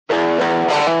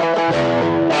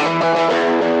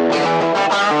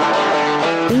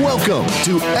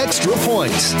to Extra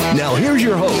Points. Now here's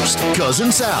your host,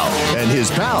 Cousin Sal, and his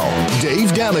pal,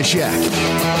 Dave Damashek.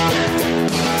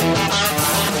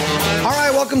 All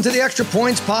right, welcome to the Extra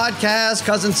Points podcast.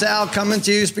 Cousin Sal coming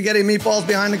to you. Spaghetti meatballs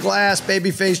behind the glass.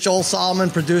 Babyface Joel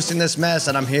Solomon producing this mess.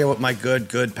 And I'm here with my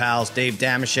good pals, Dave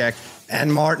Damashek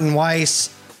and Martin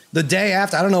Weiss. The day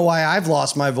after, I don't know why I've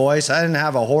lost my voice. I didn't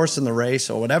have a horse in the race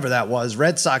or whatever that was.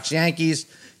 Red Sox, Yankees.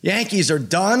 Yankees are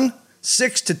done.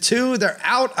 6-2. They're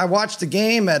out. I watched the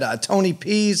game at Tony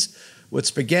P's with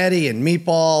spaghetti and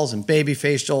meatballs and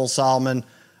babyface Joel Solomon.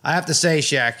 I have to say,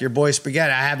 Shaq, your boy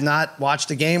Spaghetti, I have not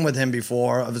watched a game with him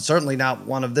before. Certainly not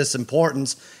one of this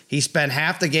importance. He spent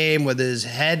half the game with his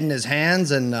head in his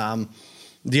hands and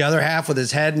the other half with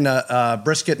his head in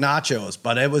brisket nachos.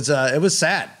 But it was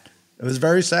sad. It was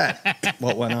very sad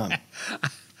what went on.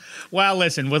 Well,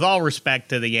 listen, with all respect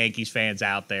to the Yankees fans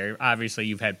out there, obviously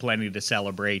you've had plenty to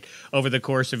celebrate over the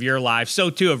course of your life. So,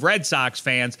 too, have Red Sox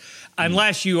fans,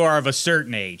 unless you are of a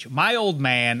certain age. My old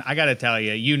man, I got to tell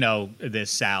you, you know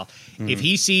this, Sal. If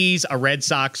he sees a Red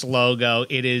Sox logo,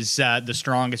 it is the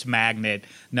strongest magnet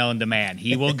known to man.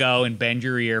 He will go and bend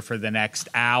your ear for the next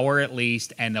hour at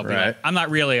least, and they'll be like, I'm not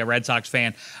really a Red Sox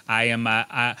fan.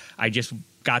 I just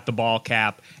got the ball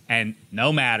cap, and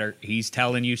no matter, he's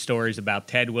telling you stories about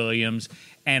Ted Williams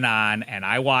and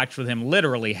I watched with him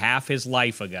literally half his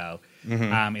life ago. In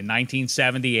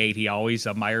 1978, he always,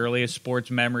 of my earliest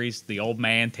sports memories, the old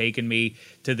man taking me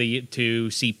to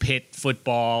see Pitt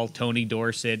football, Tony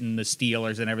Dorsett and the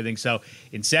Steelers and everything. So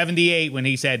in 78, when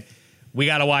he said, we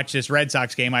got to watch this Red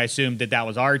Sox game, I assumed that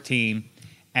was our team.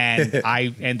 And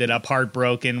I ended up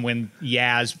heartbroken when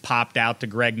Yaz popped out to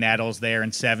Greg Nettles there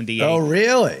in 78. Oh,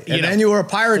 really? And then you were a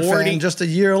Pirate fan just a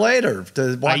year later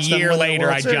to watch them. A year later,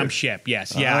 I Series. jumped ship.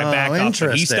 Yes. Yeah, I back up.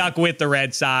 But he stuck with the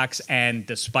Red Sox, and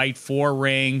despite 4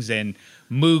 rings and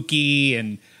Mookie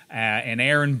and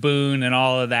Aaron Boone and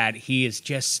all of that, he is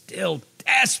just still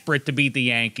desperate to beat the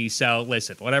Yankees. So,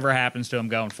 listen, whatever happens to him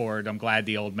going forward, I'm glad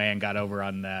the old man got over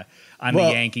on the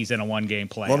Yankees in a one-game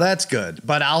play. Well, that's good.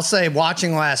 But I'll say,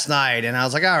 watching last night, and I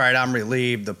was like, all right, I'm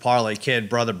relieved. The Parlay Kid,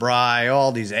 Brother Bry,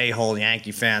 all these a-hole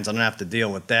Yankee fans, I don't have to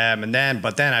deal with them.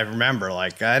 But then I remember,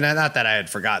 not that I had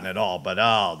forgotten it all, but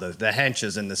the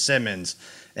Henches and the Simmons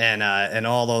and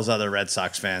all those other Red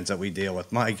Sox fans that we deal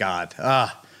with. My God.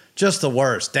 Just the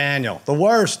worst, Daniel. The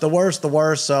worst.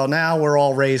 So now we're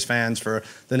all Rays fans for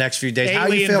the next few days. How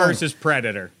you feeling? Versus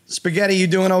Predator. Spaghetti, you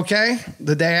doing okay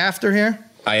the day after here?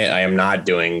 I am not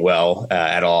doing well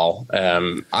at all.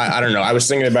 I don't know. I was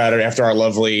thinking about it after our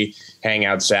lovely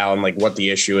hangout, Sal, and like what the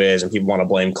issue is, and people want to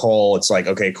blame Cole. It's like,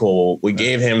 okay, cool. We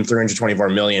gave him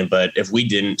 $324 million, but if we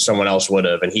didn't, someone else would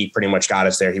have, and he pretty much got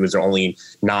us there. He was the only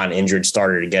non-injured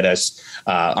starter to get us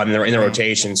in the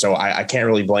rotation, so I can't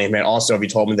really blame him. Also, if you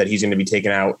told me that he's going to be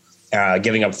taken out,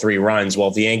 giving up 3 runs, well,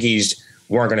 if the Yankees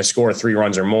weren't going to score 3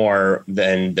 runs or more,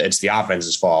 then it's the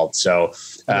offense's fault. So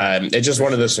it's just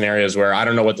one of those scenarios where I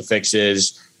don't know what the fix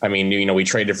is. I mean, we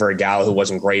traded for a Gallo who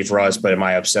wasn't great for us, but am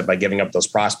I upset by giving up those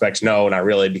prospects? No, not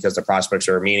really, because the prospects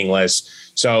are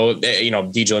meaningless. So, DJ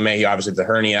LeMahieu, obviously the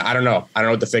hernia. I don't know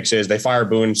what the fix is. They fire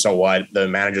Boone, so what? The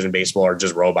managers in baseball are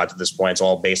just robots at this point. It's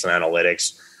all based on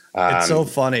analytics. It's so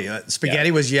funny.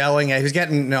 Spaghetti was yelling. He was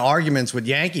getting in arguments with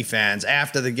Yankee fans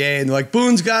after the game. They're like,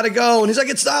 Boone's got to go. And he's like,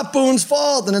 it's not Boone's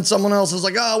fault. And then someone else is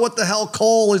like, oh, what the hell,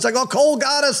 Cole? He's like, oh, Cole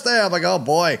got us there. I'm like, oh,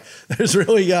 boy. There's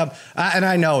really and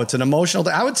I know it's an emotional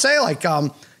thing. I would say,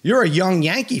 you're a young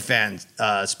Yankee fan,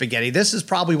 Spaghetti. This is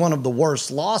probably one of the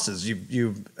worst losses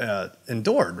you've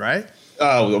endured, right?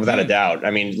 Oh, without a doubt.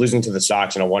 I mean, losing to the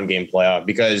Sox in a one-game playoff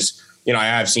because – I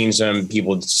have seen some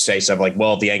people say stuff like,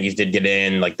 well, if the Yankees did get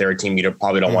in, like they're a team you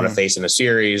probably don't want to face in a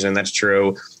series. And that's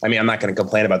true. I mean, I'm not going to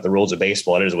complain about the rules of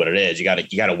baseball. It is what it is. You got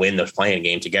to win the playing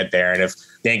game to get there. And if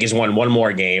the Yankees won one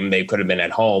more game, they could have been at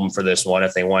home for this one.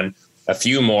 If they won a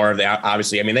few more, they had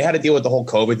to deal with the whole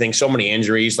COVID thing. So many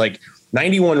injuries,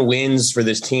 91 wins for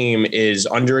this team is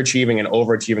underachieving and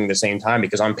overachieving at the same time,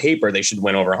 because on paper they should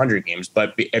win over 100 games.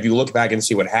 But if you look back and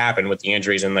see what happened with the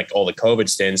injuries and all the COVID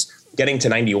stints, getting to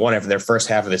 91 after their first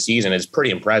half of the season is pretty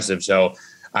impressive. So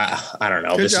I don't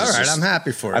know. All right, I'm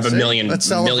happy for it. I have a million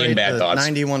bad thoughts.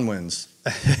 91 wins.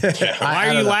 Why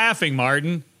are you laughing,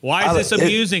 Martin? Why is this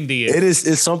amusing to you?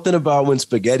 It's something about when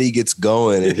Spaghetti gets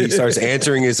going and he starts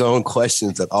answering his own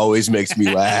questions that always makes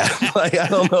me laugh. I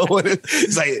don't know what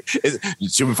it's like.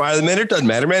 Should we fire the manager? Doesn't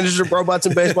matter. Managers are robots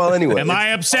in baseball anyway. Am I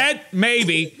upset?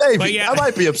 Maybe. But yeah. I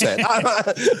might be upset.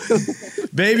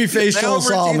 Babyface Joel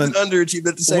Solomon. Underachieved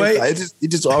at the same time. It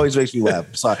just always makes me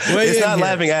laugh. Sorry. It's not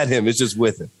laughing at him. It's just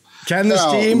with him. Can this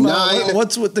No, team? nine-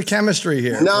 What's with the chemistry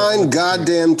here? 9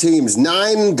 goddamn teams,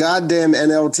 9 goddamn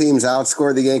NL teams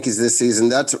outscored the Yankees this season.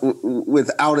 That's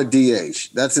without a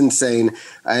DH. That's insane.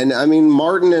 And I mean,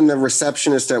 Martin and the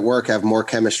receptionist at work have more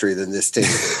chemistry than this team.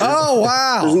 Oh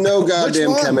wow! There's no goddamn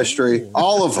Which one? chemistry.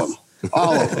 All of them.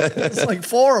 All of them. It's like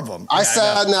 4 of them. I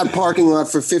sat in that parking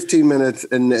lot for 15 minutes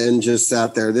and just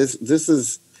sat there. This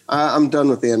is. I'm done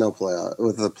with the NL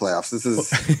with the playoffs. This is.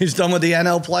 He's done with the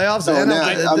NL playoffs. The No, NL, now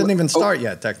it I'm- didn't even start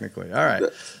yet, technically. All right.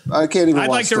 I can't even. I'd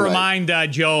like watch to tonight.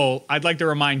 remind Joel. I'd like to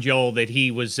remind Joel that he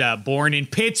was born in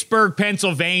Pittsburgh,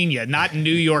 Pennsylvania, not in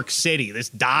New York City. This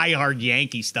diehard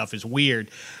Yankee stuff is weird.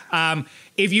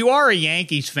 If you are a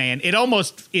Yankees fan, it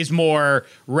almost is more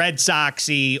Red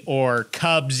Soxy or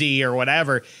Cubsy or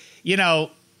whatever. You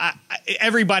know,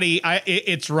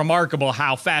 it's remarkable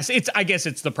how fast. I guess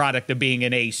it's the product of being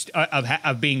an A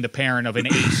of being the parent of an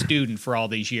A student for all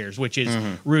these years, which is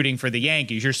rooting for the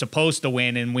Yankees. You're supposed to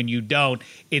win, and when you don't,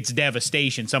 it's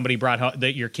devastation. Somebody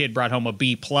your kid brought home a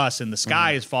B+, and the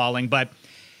sky is falling. But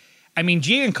I mean,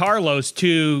 Giancarlo's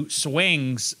 2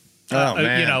 swings.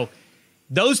 Man. You know.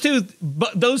 Those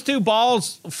two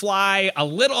balls fly a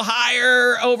little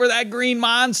higher over that green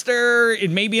monster.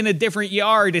 It may be in a different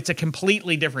yard. It's a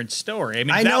completely different story. I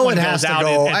mean, I that know one it has goes to out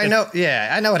go. at I the- know.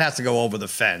 Yeah, I know it has to go over the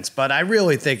fence, but I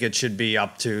really think it should be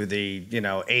up to the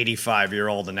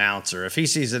 85-year-old announcer. If he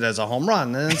sees it as a home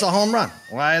run, then it's a home run.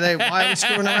 Why are we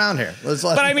screwing around here?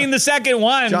 But I mean, the second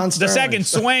one, John the Sterling. second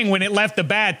swing when it left the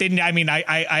bat, didn't. I mean,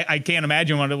 I can't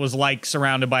imagine what it was like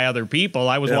surrounded by other people.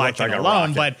 I was It looked watching like a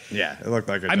alone, rocket. but Yeah, it looked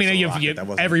like. I mean,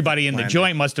 everybody in the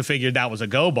joint must have figured that was a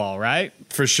go ball, right?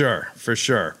 for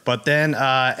sure. But then,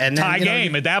 and then Tie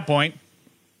game at that point.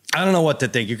 I don't know what to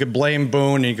think. You could blame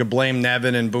Boone and you could blame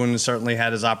Nevin, and Boone certainly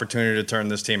had his opportunity to turn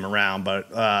this team around. But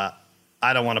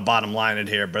I don't want to bottom line it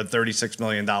here, but a $36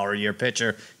 million a year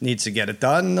pitcher needs to get it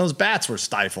done. And those bats were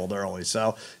stifled early.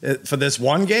 So for this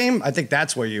one game, I think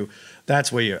that's where you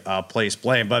place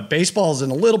blame. But baseball's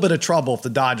in a little bit of trouble if the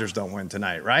Dodgers don't win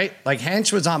tonight, right? Like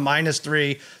Hench was on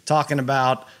 -3 talking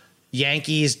about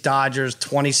Yankees, Dodgers,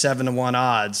 27-1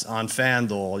 odds on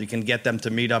FanDuel. You can get them to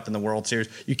meet up in the World Series.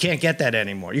 You can't get that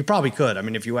anymore. You probably could. I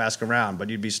mean, if you ask around, but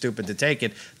you'd be stupid to take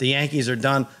it. The Yankees are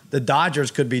done. The Dodgers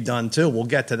could be done too. We'll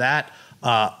get to that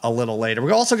a little later.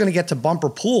 We're also going to get to Bumper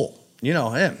Poole. You know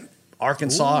him.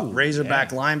 Arkansas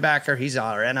Razorback linebacker. He's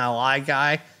our NIL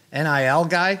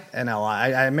guy.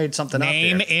 I made something up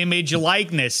Name, there. image,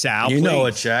 likeness, Sal. You know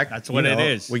it, please. Check. That's what it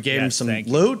is. We gave him Yes, some thank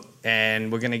you. loot,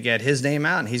 and we're going to get his name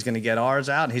out, and he's going to get ours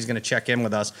out, and he's going to check in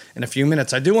with us in a few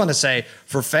minutes. I do want to say,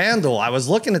 for FanDuel, I was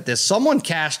looking at this. Someone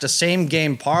cashed a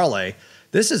same-game parlay.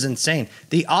 This is insane.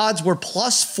 The odds were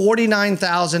plus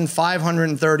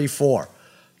 49,534.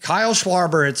 Kyle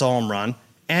Schwarber hits a home run.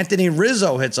 Anthony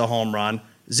Rizzo hits a home run.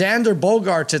 Xander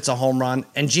Bogaerts hits a home run,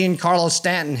 and Giancarlo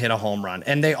Stanton hit a home run.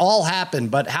 And they all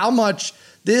happened. But how much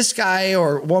this guy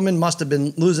or woman must have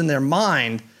been losing their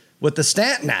mind with the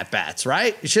Stanton at-bats,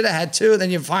 right? You should have had 2, then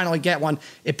you finally get one.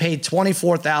 It paid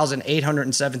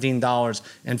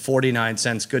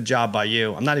 $24,817.49. Good job by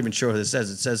you. I'm not even sure who this says.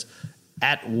 It says,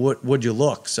 at Would You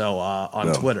Look, so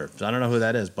on Twitter. So I don't know who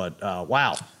that is, but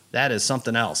wow, that is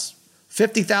something else.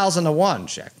 50,000 to 1,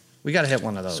 Check. We got to hit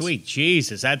one of those. Sweet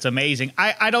Jesus, that's amazing.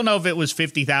 I don't know if it was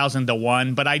 50,000 to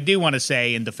 1, but I do want to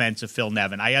say in defense of Phil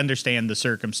Nevin, I understand the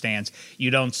circumstance. You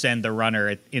don't send the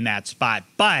runner in that spot,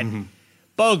 but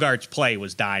Bogart's play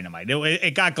was dynamite.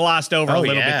 It got glossed over a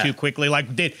little bit too quickly.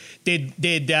 Like, did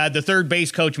the third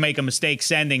base coach make a mistake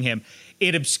sending him?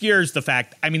 It obscures the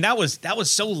fact. I mean, that was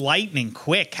so lightning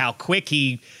quick. How quick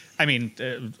he. I mean,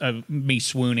 me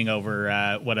swooning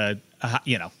over what a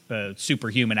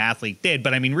superhuman athlete did,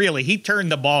 but I mean, really, he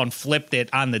turned the ball and flipped it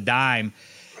on the dime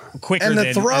quicker. And the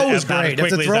than, throw is about great. as If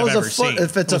the quickly as throw's I've a ever foot, seen.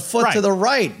 if it's a foot Right. to the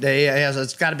right,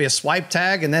 it's got to be a swipe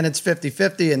tag, and then it's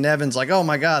 50-50. And Nevin's like, "Oh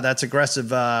my God, that's aggressive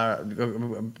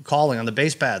calling on the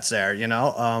base pads there." You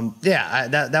know,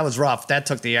 that was rough. That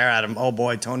took the air out of him. Oh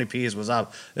boy, Tony Pease was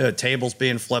up. Tables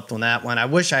being flipped when that went. I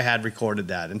wish I had recorded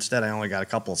that. Instead, I only got a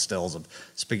couple of stills of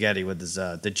Spaghetti with his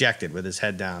dejected with his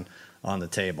head down on the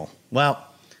table. Well.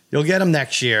 You'll get them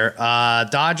next year.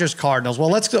 Dodgers, Cardinals. Well,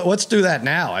 let's do that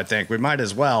now. I think we might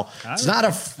as well. It's not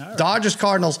a Dodgers,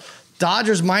 Cardinals.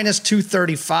 Dodgers minus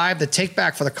 235. The take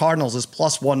back for the Cardinals is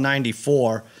plus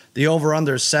 194. The over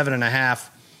under is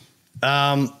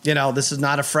 7.5. This is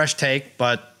not a fresh take,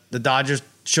 but the Dodgers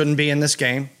shouldn't be in this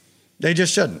game. They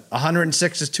just shouldn't.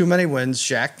 106 is too many wins.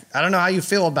 Shaq. I don't know how you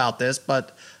feel about this,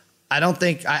 but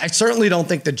I certainly don't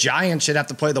think the Giants should have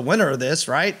to play the winner of this,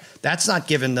 right? That's not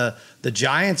giving the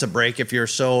Giants a break if you're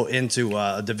so into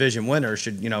a division winner.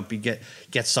 Should,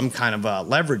 get some kind of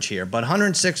leverage here. But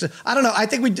 106, I don't know. I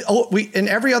think we in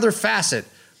every other facet,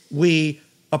 we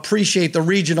appreciate the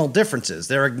regional differences.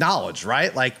 They're acknowledged,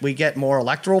 right? Like we get more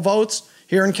electoral votes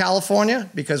here in California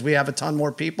because we have a ton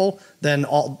more people than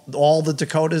all the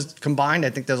Dakotas combined. I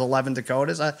think there's 11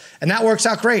 Dakotas. And that works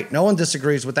out great. No one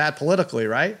disagrees with that politically,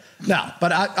 right? No,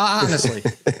 but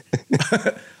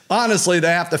honestly, they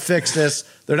have to fix this.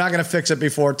 They're not going to fix it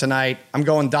before tonight. I'm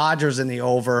going Dodgers in the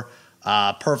over.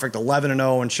 Perfect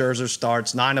 11-0 when Scherzer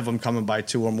starts, 9 of them coming by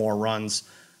 2 or more runs.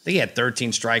 I think he had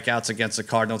 13 strikeouts against the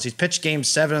Cardinals. He's pitched Game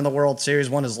 7 in the World Series,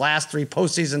 won his last 3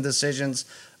 postseason decisions.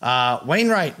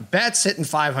 Wainwright, Betts hitting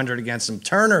 500 against him.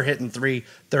 Turner hitting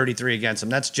 333 against him.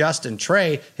 That's Justin.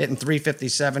 Trey hitting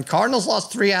 357. Cardinals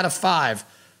lost 3 out of 5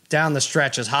 down the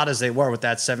stretch, as hot as they were with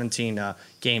that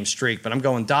 17-game streak. But I'm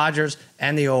going Dodgers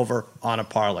and the over on a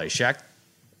parlay. Sheck?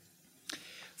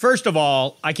 First of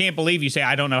all, I can't believe you say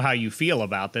I don't know how you feel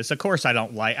about this. Of course I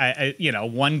don't like,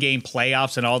 one-game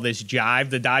playoffs and all this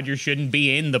jive. The Dodgers shouldn't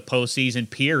be in the postseason,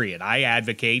 period. I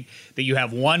advocate that you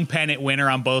have one pennant winner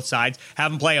on both sides,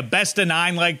 have them play a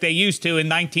best-of-9 like they used to in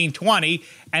 1920,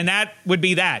 and that would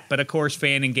be that. But, of course,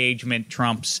 fan engagement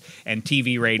trumps and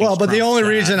TV ratings. Well, but the only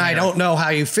reason I don't know how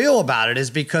you feel about it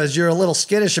is because you're a little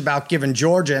skittish about giving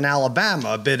Georgia and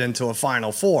Alabama a bid into a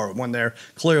Final Four when they're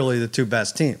clearly the 2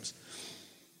 best teams.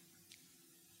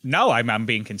 No, I'm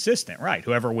being consistent, right?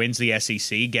 Whoever wins the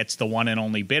SEC gets the one and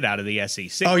only bid out of the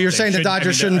SEC. Oh, you're saying the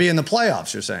Dodgers shouldn't be in the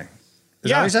playoffs, you're saying? Is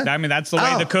that what you said? I mean, that's the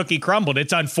way the cookie crumbled.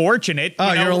 It's unfortunate.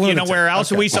 Oh, you're a lunatic. You know where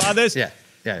else we saw this? Yeah.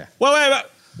 Well,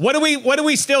 what are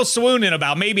we still swooning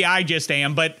about? Maybe I just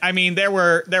am, but I mean, there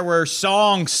were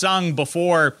songs sung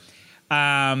before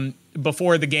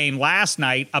the game last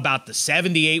night about the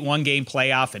 78 one-game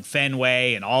playoff at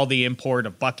Fenway and all the import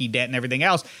of Bucky Dent and everything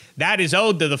else. That is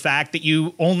owed to the fact that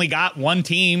you only got one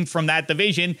team from that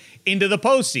division into the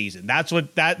postseason.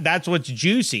 That's what's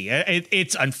juicy.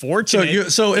 It's unfortunate.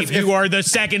 So if you are the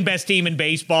second best team in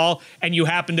baseball and you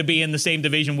happen to be in the same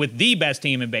division with the best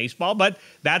team in baseball, but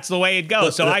that's the way it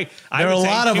goes. So there are a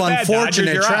lot of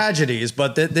unfortunate tragedies,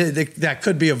 but that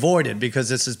could be avoided because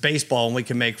this is baseball and we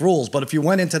can make rules. But if you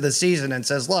went into the season and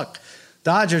says, look,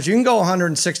 Dodgers, you can go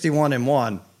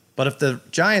 161-1, but if the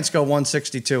Giants go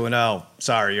 162-0,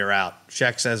 sorry, you're out.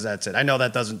 Sheck says that's it. I know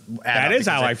that doesn't add up. That is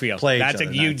how I feel.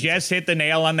 You just hit the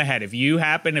nail on the head. If you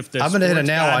happen, if the I'm going to hit a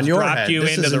nail on your head.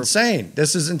 This is insane.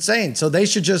 This is insane. So they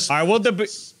should just. All right. Well,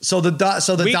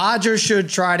 the Dodgers should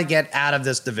try to get out of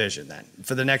this division then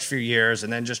for the next few years,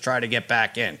 and then just try to get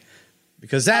back in.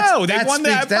 Because they've won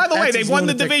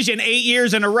the division 8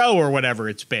 years in a row or whatever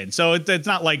it's been. So it's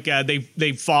not like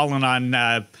they've fallen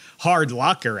on hard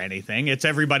luck or anything. It's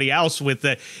everybody else with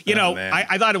the,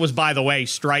 I thought it was, by the way,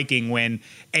 striking when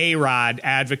A-Rod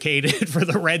advocated for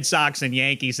the Red Sox and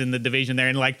Yankees in the division there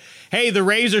and like, hey, the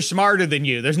Rays are smarter than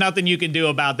you. There's nothing you can do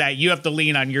about that. You have to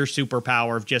lean on your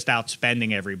superpower of just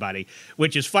outspending everybody,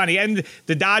 which is funny. And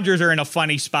the Dodgers are in a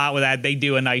funny spot with that. They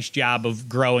do a nice job of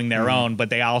growing their own,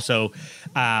 but they also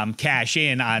cash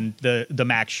in on the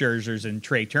Max Scherzers and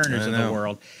Trey Turners of the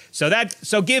world.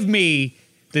 So give me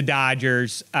the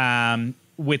Dodgers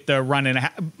with the run and a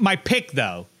half. My pick,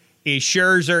 though, is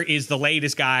Scherzer is the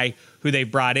latest guy who they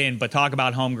brought in, but talk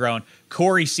about homegrown.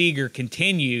 Corey Seager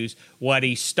continues what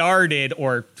he started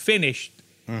or finished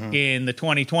in the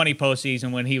 2020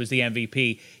 postseason when he was the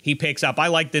MVP. He picks up. I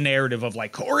like the narrative of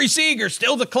like Corey Seager,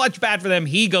 still the clutch bat for them.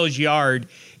 He goes yard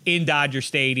in Dodger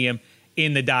Stadium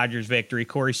in the Dodgers victory.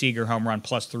 Corey Seager home run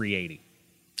plus 380.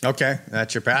 Okay,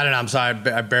 that's your pattern. I'm sorry,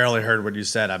 I barely heard what you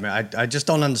said. I mean, I just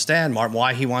don't understand, Martin,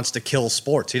 why he wants to kill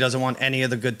sports. He doesn't want any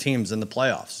of the good teams in the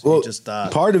playoffs. Well,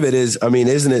 part of it is, I mean,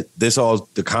 isn't it this all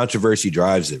the controversy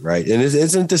drives it, right? And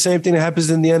isn't the same thing that happens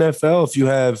in the NFL? If you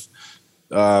have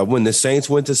when the Saints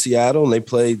went to Seattle and they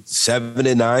played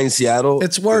 7-9 Seattle.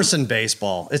 It's worse in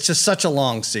baseball. It's just such a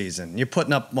long season. You're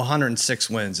putting up 106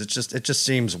 wins. It just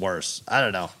seems worse. I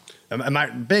don't know. Am I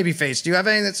babyface? Do you have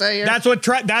anything to say here? That's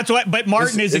what. But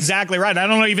Martin is exactly right. I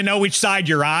don't even know which side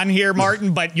you're on here,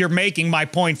 Martin. But you're making my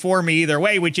point for me either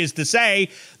way, which is to say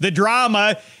the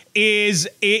drama is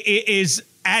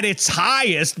at its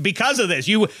highest because of this.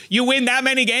 You win that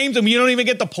many games and you don't even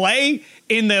get to play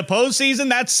in the postseason.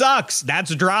 That sucks.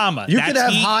 That's drama. You could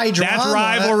have high drama. That's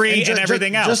rivalry and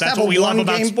everything else. That's what we love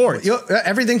about sports.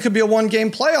 Everything could be a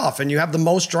one-game playoff, and you have the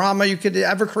most drama you could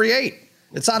ever create.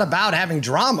 It's not about having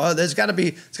drama. It's got to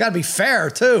be fair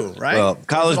too, right? Well,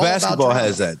 college basketball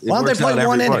has that. Why don't they play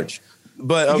one inning?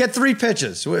 But you get 3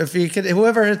 pitches if you can.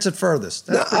 Whoever hits it furthest.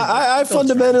 I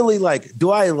fundamentally like.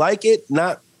 Do I like it?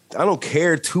 Not. I don't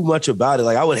care too much about it.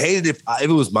 Like I would hate it if it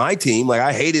was my team. Like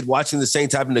I hated watching the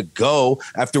Saints having to go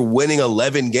after winning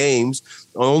 11 games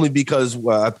only because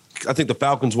I think the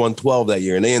Falcons won 12 that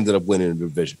year and they ended up winning the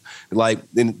division. Like,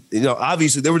 then,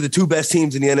 obviously they were the 2 best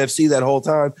teams in the NFC that whole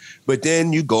time. But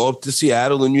then you go up to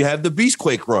Seattle and you have the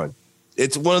Beastquake run.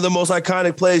 It's one of the most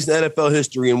iconic plays in NFL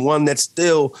history and one that's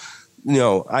still.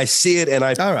 I see it, and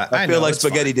I feel like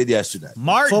Spaghetti did yesterday.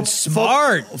 Martin,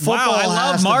 smart. Wow, I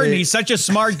love Martin. He's such a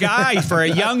smart guy for a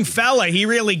young fella. He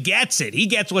really gets it. He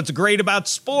gets what's great about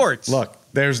sports. Look,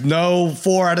 there's no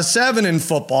 4 out of 7 in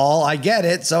football. I get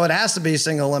it. So it has to be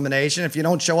single elimination. If you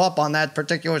don't show up on that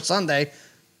particular Sunday,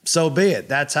 so be it.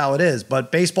 That's how it is.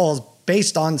 But baseball is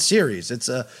based on series. It's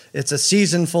a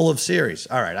season full of series.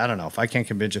 All right, I don't know. If I can't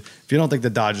convince you. If you don't think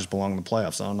the Dodgers belong in the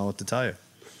playoffs, I don't know what to tell you.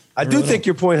 I do think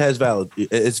your point has valid.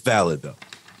 It's valid though.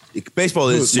 Baseball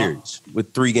is series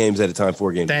with 3 games at a time,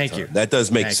 4 games. Thank at a time. you. That does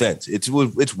make sense. It's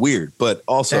weird, but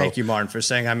also thank you, Martin, for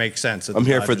saying I make sense. I'm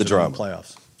here for the drama.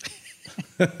 Playoffs.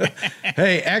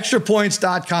 Hey,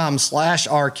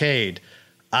 extrapoints.com/arcade.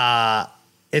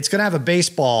 It's going to have a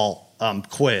baseball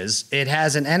quiz. It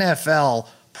has an NFL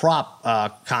prop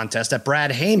contest that Brad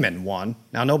Heyman won.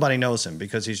 Now, nobody knows him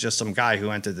because he's just some guy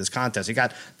who entered this contest. He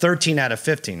got 13 out of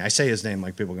 15. I say his name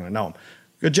like people are going to know him.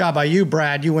 Good job by you,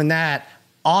 Brad. You win that.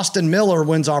 Austin Miller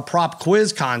wins our prop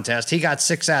quiz contest. He got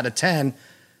 6 out of 10.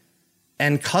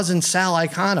 And cousin Sal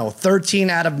Icano, 13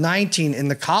 out of 19 in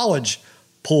the college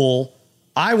pool.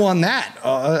 I won that.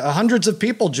 Hundreds of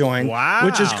people joined,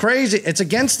 which is crazy. It's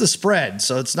against the spread,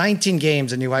 so it's 19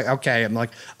 games, and I'm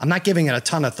not giving it a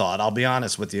ton of thought. I'll be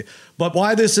honest with you. But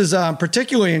why this is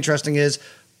particularly interesting is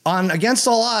on Against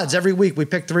All Odds every week we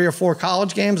pick 3 or 4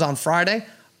 college games on Friday.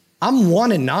 I'm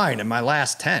 1-9 in my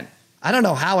last 10. I don't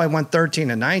know how I went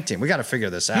 13 and 19. We got to figure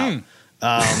this out.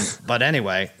 But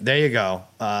anyway, there you go.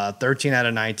 13 out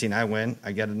of 19, I win.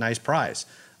 I get a nice prize.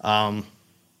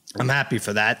 I'm happy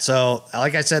for that. So,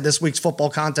 like I said, this week's football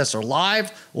contests are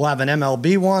live. We'll have an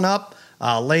MLB one up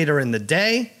later in the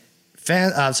day.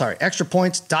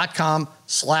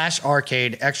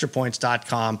 Extrapoints.com/arcade.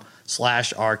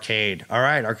 Extrapoints.com/arcade. All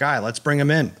right, our guy, let's bring him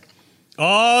in.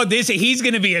 Oh, he's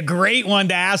going to be a great one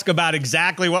to ask about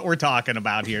exactly what we're talking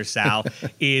about here, Sal,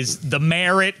 is the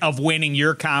merit of winning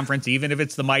your conference, even if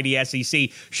it's the mighty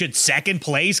SEC. Should second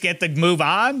place get the move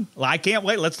on? Well, I can't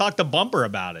wait. Let's talk to Bumper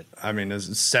about it. I mean,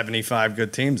 there's 75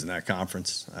 good teams in that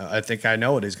conference. I think I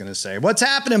know what he's going to say. What's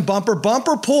happening, Bumper?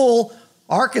 Bumper Pool,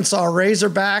 Arkansas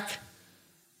Razorback,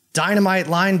 dynamite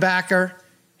linebacker.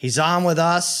 He's on with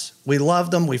us. We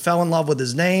loved him. We fell in love with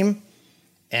his name.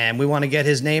 And we want to get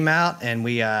his name out, and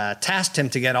we tasked him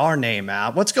to get our name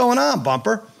out. What's going on,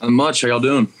 Bumper? Not much. How y'all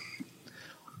doing?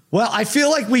 Well, I feel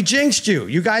like we jinxed you.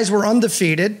 You guys were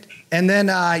undefeated, and then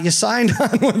you signed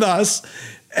on with us,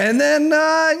 and then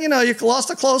you lost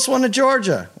a close one to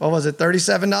Georgia. What was it,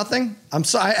 37-0? I'm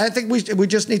sorry. I think we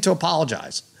just need to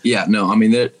apologize. Yeah, no. I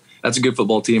mean that's a good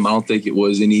football team. I don't think it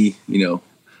was any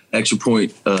extra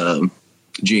point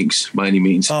jinx by any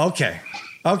means. Oh, okay.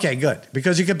 Okay, good.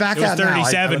 Because you could back out now.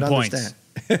 37 points.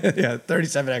 Yeah,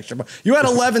 37 extra points. You had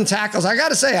 11 tackles. I got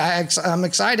to say, I'm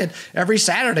excited. Every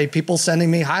Saturday, people sending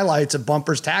me highlights of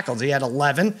Bumper's tackles. He had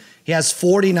 11. He has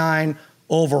 49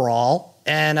 overall.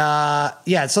 And,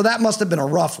 so that must have been a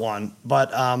rough one.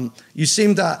 But you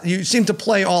seem to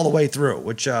play all the way through,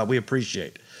 which we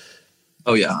appreciate.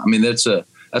 Oh, yeah. I mean, that's a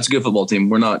good football team.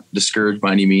 We're not discouraged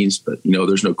by any means, but,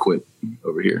 there's no quit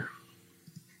over here.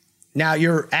 Now,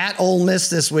 you're at Ole Miss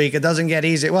this week. It doesn't get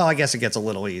easier. Well, I guess it gets a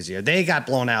little easier. They got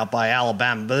blown out by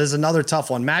Alabama, but there's another tough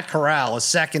one. Matt Corral is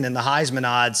second in the Heisman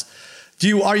odds.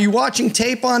 Are you watching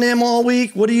tape on him all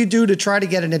week? What do you do to try to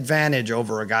get an advantage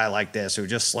over a guy like this who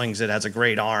just slings it, has a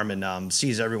great arm, and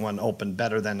sees everyone open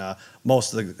better than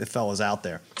most of the fellas out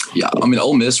there? Yeah, I mean,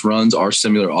 Ole Miss runs our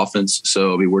similar offense,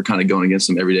 so we're kind of going against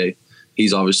him every day.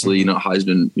 He's obviously,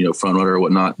 Heisman, front runner or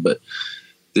whatnot, but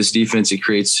this defense, it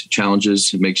creates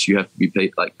challenges. It makes you have to be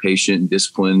patient and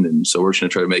disciplined. And so we're just going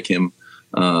to try to make him,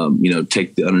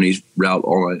 take the underneath route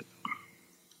all right.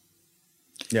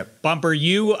 Yep. Bumper,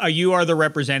 you are the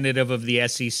representative of the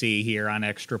SEC here on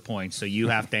Extra Points, so you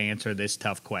have to answer this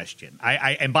tough question.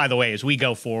 And by the way, as we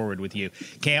go forward with you,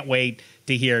 can't wait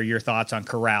to hear your thoughts on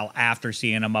Corral after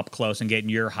seeing him up close and getting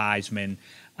your Heisman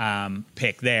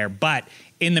pick there. But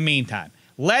in the meantime,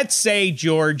 let's say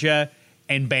Georgia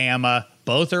and Bama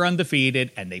both are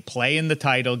undefeated, and they play in the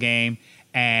title game.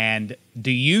 And do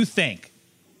you think,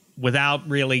 without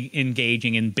really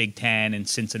engaging in Big Ten and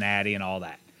Cincinnati and all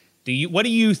that, what do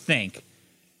you think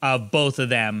of both of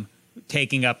them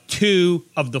taking up 2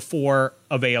 of the 4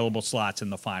 available slots in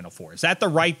the Final Four. Is that the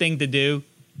right thing to do?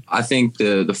 I think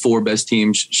the 4 best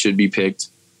teams should be picked.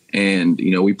 And,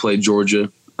 we played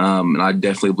Georgia, and I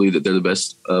definitely believe that they're the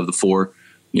best of the 4.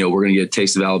 We're going to get a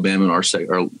taste of Alabama in our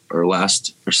second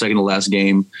to last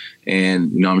game.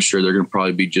 And, I'm sure they're going to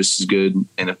probably be just as good.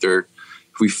 And if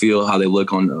we feel how they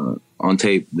look on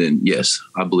tape, then yes,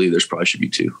 I believe there's probably should be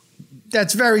 2.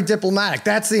 That's very diplomatic.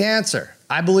 That's the answer.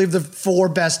 I believe the 4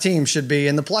 best teams should be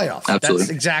in the playoffs. Absolutely.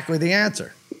 That's exactly the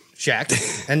answer. Check.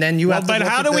 And then you have to But look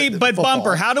how at do we the but football.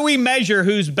 Bumper, how do we measure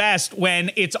who's best when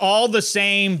it's all the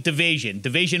same division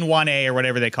 1A or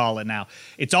whatever they call it now?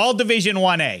 It's all Division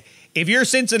 1A. If you're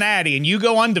Cincinnati and you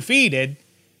go undefeated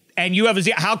and you have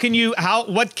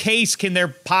what case can there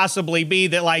possibly be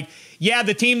that, like, yeah,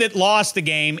 the team that lost the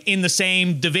game in the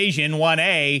same Division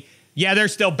 1A, yeah, they're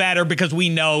still better because we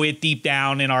know it deep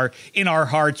down in our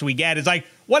hearts we get. It's like,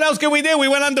 what else can we do? We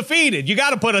went undefeated. You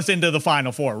got to put us into the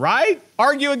Final Four, right?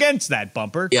 Argue against that,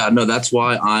 Bumper. Yeah, no, that's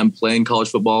why I'm playing college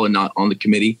football and not on the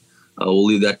committee. We'll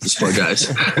leave that to smart guys.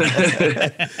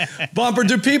 Bumper,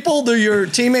 do your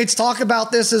teammates talk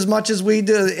about this as much as we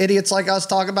do, idiots like us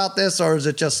talk about this, or is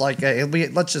it just like,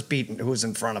 let's just beat who's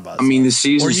in front of us? I mean, the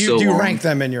season's so long. Do you rank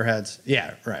them in your heads?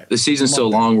 Yeah, right. The season's so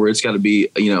long where it's got to be,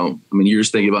 you're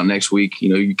just thinking about next week.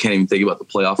 You can't even think about the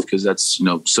playoff because that's,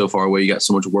 so far away. You got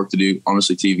so much work to do,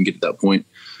 honestly, to even get to that point.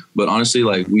 But honestly,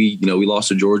 like we lost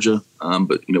to Georgia,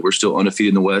 but, we're still undefeated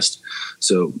in the West.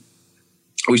 So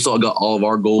we still got all of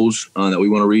our goals that we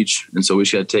want to reach. And so we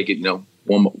just got to take it,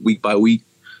 one week by week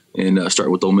and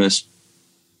start with Ole Miss.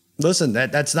 Listen,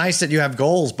 that's nice that you have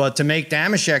goals, but to make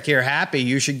Damashek here happy,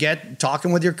 you should get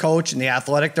talking with your coach and the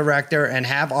athletic director and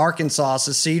have Arkansas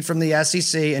secede from the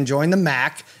SEC and join the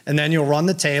MAC, and then you'll run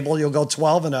the table. You'll go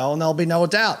 12-0, and there'll be no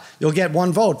doubt. You'll get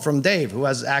 1 vote from Dave, who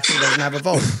actually doesn't have a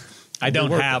vote. I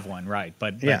don't have one, right?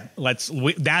 But yeah,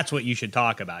 that's what you should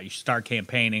talk about. You should start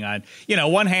campaigning on,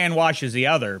 one hand washes the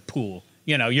other pool.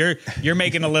 You're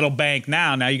making a little bank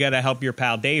now. Now you got to help your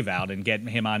pal Dave out and get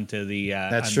him onto the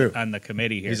on the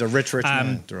committee here. He's a rich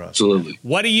man to us. Absolutely.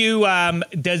 What do you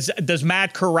does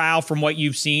Matt Corral, from what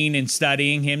you've seen in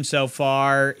studying him so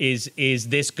far, is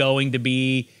this going to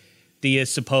be, do you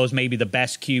suppose, maybe the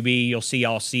best QB you'll see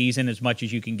all season, as much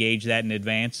as you can gauge that in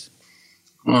advance?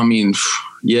 I mean,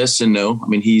 yes and no. I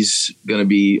mean, he's going to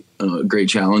be a great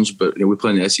challenge, but we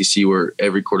play in the SEC where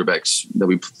every quarterback that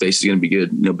we face is going to be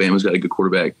good. Bama's got a good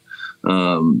quarterback.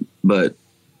 But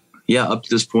yeah, up to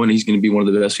this point, he's going to be one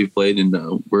of the best we've played,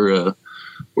 and we're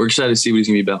excited to see what he's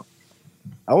going to be about.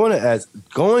 I want to ask,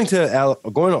 going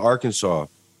to Arkansas,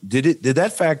 did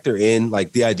that factor in,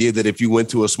 like, the idea that if you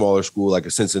went to a smaller school like a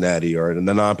Cincinnati or a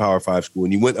non-Power 5 school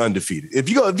and you went undefeated, if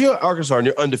you're at Arkansas and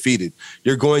you're undefeated,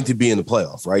 you're going to be in the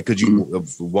playoff, right? Because you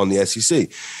have won the SEC.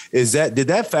 Did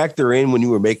that factor in when you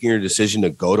were making your decision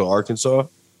to go to Arkansas?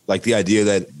 Like the idea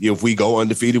that if we go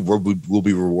undefeated, we'll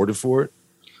be rewarded for it?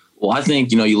 Well, I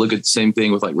think, you look at the same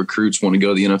thing with like recruits want to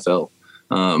go to the NFL.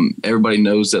 Everybody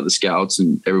knows that the scouts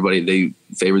and everybody, they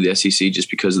favor the SEC just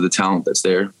because of the talent that's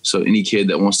there. So any kid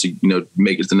that wants to,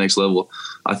 make it to the next level,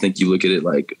 I think you look at it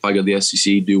like, if I go to the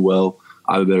SEC, do well,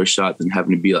 I have a better shot than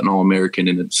having to be an All-American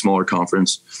in a smaller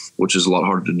conference, which is a lot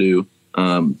harder to do,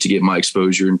 to get my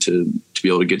exposure and to be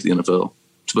able to get to the NFL.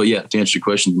 But yeah, to answer your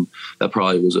question, that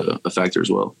probably was a factor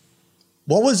as well.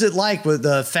 What was it like with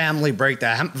the family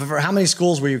breakdown? How many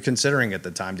schools were you considering at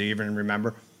the time? Do you even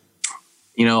remember?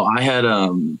 I had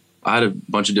a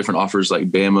bunch of different offers like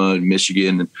Bama and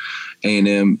Michigan and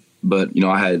A&M, but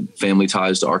I had family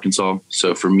ties to Arkansas.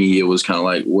 So for me, it was kind of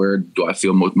like, where do I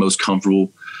feel most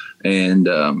comfortable? And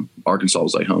Arkansas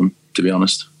was like home, to be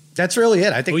honest. That's really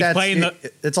it. I think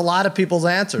it's a lot of people's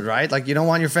answers, right? Like, you don't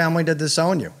want your family to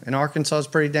disown you. And Arkansas is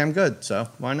pretty damn good, so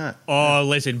why not? Oh,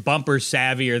 listen, Bumper's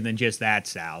savvier than just that,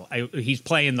 Sal. He's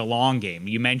playing the long game.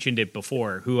 You mentioned it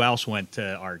before. Who else went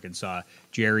to Arkansas?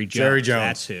 Jerry Jones.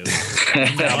 That's who.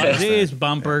 It is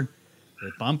Bumper. Yeah.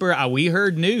 Bumper. We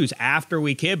heard news after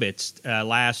we kibitzed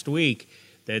last week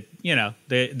that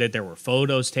that there were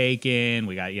photos taken.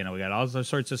 We got all those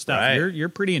sorts of stuff. Right. You're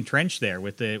pretty entrenched there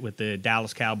with the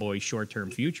Dallas Cowboys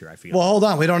short-term future, I feel. Well, hold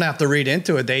on. We don't have to read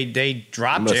into it. They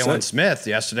dropped Jalen Smith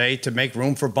yesterday to make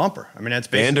room for Bumper. I mean, that's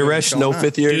basically Van Der Esch, no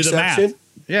fifth-year exception.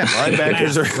 Yeah,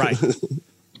 linebackers are right.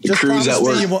 Just Cruise at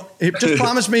work. just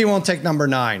promise me you won't take number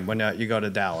 9 when you go to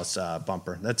Dallas,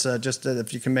 Bumper. That's just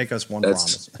if you can make us one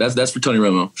promise. That's for Tony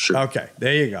Romo. Sure. Okay,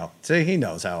 there you go. See, he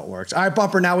knows how it works. All right,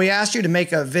 Bumper. Now we asked you to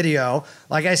make a video.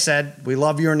 Like I said, we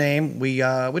love your name. We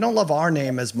don't love our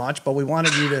name as much, but we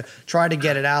wanted you to try to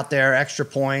get it out there. Extra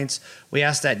points. We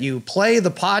asked that you play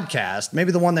the podcast,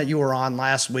 maybe the one that you were on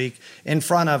last week, in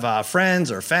front of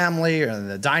friends or family, or in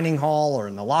the dining hall, or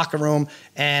in the locker room.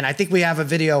 And I think we have a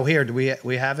video here. Do we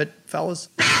have it, fellas?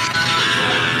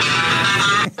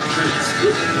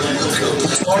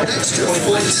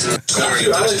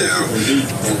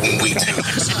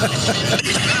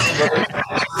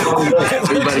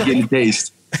 Everybody getting a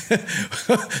taste.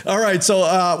 All right, so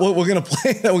we're going to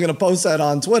play that. We're going to post that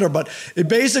on Twitter. But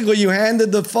basically, you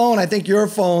handed the phone, I think your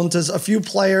phone, to a few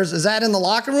players. Is that in the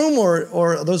locker room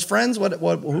or those friends?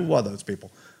 Who are those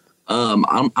people? I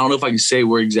don't know if I can say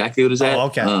where exactly it was at. Oh,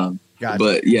 okay. Gotcha.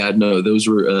 But yeah, no, those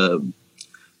were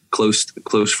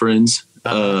close friends.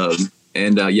 I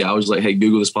was like, hey,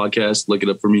 Google this podcast, look it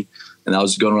up for me. And I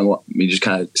was going around just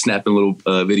kind of snapping little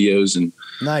videos and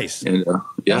nice. And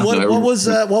what was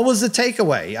the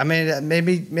takeaway? I mean,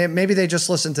 maybe they just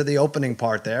listened to the opening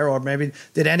part there, or maybe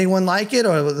did anyone like it,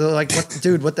 or they're like,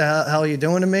 dude, what the hell are you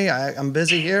doing to me? I'm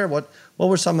busy here. What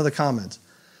were some of the comments?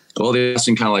 Well, they asked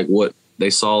kind of like what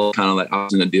they saw, kind of like I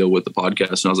was in a deal with the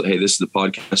podcast, and I was like, hey, this is the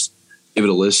podcast. Give it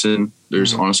a listen.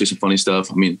 There's honestly some funny stuff.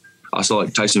 I mean, I saw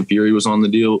like Tyson Fury was on the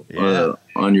deal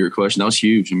on your question. That was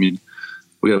huge. I mean,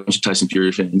 we got a bunch of Tyson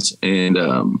Fury fans, and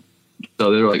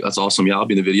so they were like, that's awesome. Yeah, I'll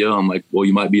be in the video. I'm like, well,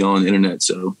 you might be on the internet.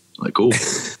 So like, cool.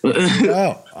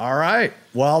 Oh, all right.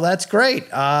 Well, that's great.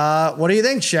 What do you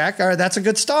think, Shaq? All right, that's a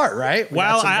good start, right?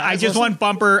 Well, I just want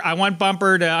Bumper. I want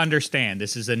Bumper to understand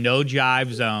this is a no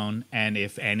jive zone. And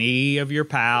if any of your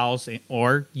pals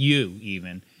or you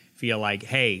even feel like,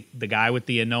 hey, the guy with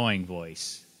the annoying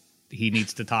voice, he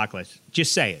needs to talk less,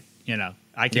 just say it. You know,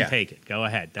 I can take it. Go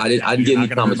ahead. I didn't get any not going to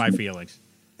hurt comments. my feelings.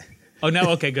 Oh,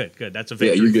 no. Okay, good. That's a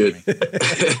victory. Yeah, you're good.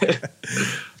 For me.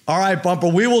 All right, Bumper,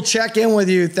 we will check in with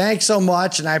you. Thanks so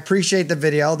much, and I appreciate the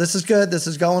video. This is good. This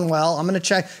is going well. I'm going to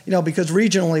check, because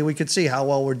regionally we could see how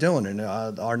well we're doing. And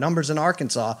our numbers in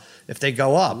Arkansas, if they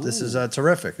go up, this is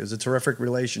terrific. It's a terrific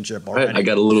relationship already. Right, I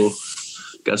got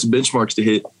some benchmarks to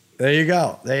hit. There you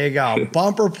go.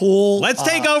 Bumper Pool. Let's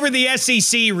take over the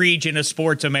SEC region of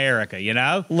Sports America,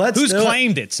 Who's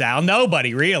claimed it, Sal?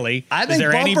 Nobody, really. I think Is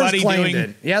there Bumper's anybody claimed doing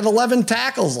it. He had 11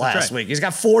 tackles last week. He's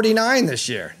got 49 this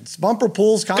year. It's Bumper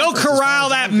Pool's Go conference. corral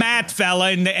that Matt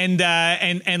fella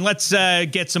and let's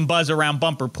get some buzz around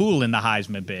Bumper Pool in the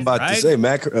Heisman bid. About to say,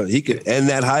 Mac, he could end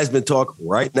that Heisman talk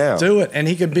right now. Do it, and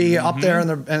he could be up there in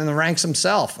the ranks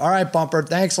himself. All right, Bumper.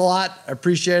 Thanks a lot. I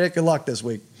appreciate it. Good luck this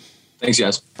week. Thanks,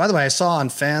 guys. By the way, I saw on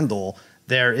FanDuel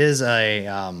there is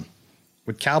a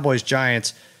with Cowboys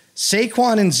Giants,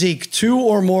 Saquon and Zeke 2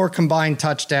 or more combined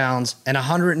touchdowns and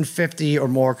 150 or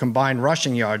more combined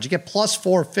rushing yards. You get plus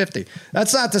 450.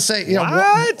 That's not to say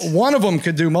one of them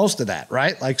could do most of that,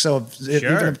 right? Like so,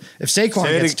 even if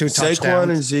Saquon gets 2 touchdowns, Saquon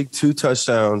and Zeke 2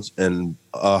 touchdowns and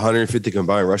 150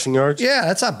 combined rushing yards. Yeah,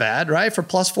 that's not bad, right? For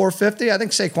plus 450, I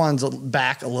think Saquon's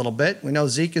back a little bit. We know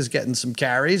Zeke is getting some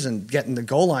carries and getting the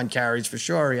goal line carries for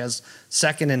sure. He has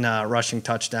second in rushing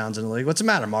touchdowns in the league. What's the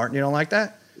matter, Martin? You don't like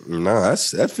that? No,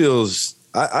 that feels.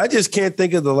 I just can't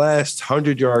think of the last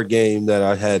 100-yard game that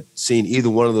I had seen either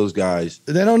one of those guys.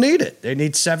 They don't need it. They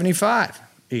need 75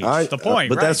 each. That's the point,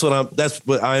 but right? that's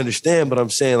what I understand. But I'm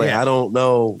saying, I don't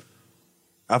know.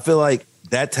 I feel like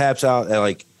that taps out at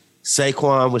like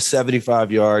Saquon with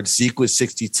 75 yards, Zeke with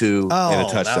 62 and a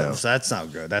touchdown. That's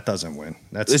not good. That doesn't win.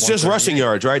 It's just rushing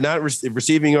yards, right? Not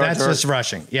receiving yards. That's just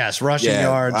rushing. Yes, rushing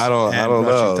yards. I don't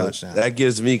know. Touchdowns. That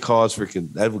gives me cause for.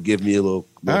 That would give me a little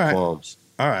qualms.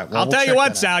 All right. Well, I'll tell you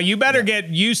what, Sal, you better get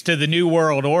used to the new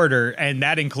world order, and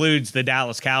that includes the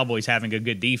Dallas Cowboys having a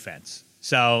good defense.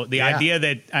 So the idea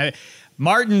that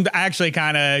Martin actually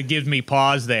kind of gives me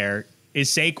pause there is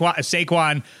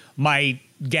Saquon might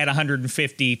get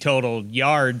 150 total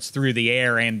yards through the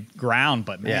air and ground,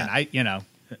 but man,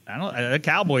 the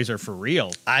Cowboys are for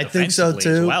real. I think so too,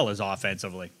 as well as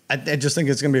offensively. I just think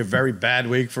it's going to be a very bad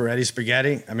week for Eddie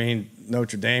Spaghetti. I mean,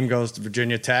 Notre Dame goes to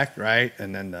Virginia Tech, right?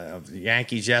 And then the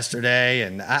Yankees yesterday.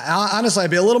 And honestly,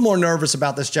 I'd be a little more nervous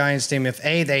about this Giants team if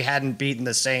they hadn't beaten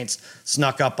the Saints,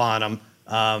 snuck up on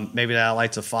them. Maybe that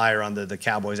lights a fire under the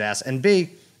Cowboys' ass. And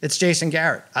B, it's Jason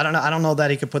Garrett. I don't know that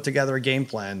he could put together a game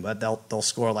plan, but they'll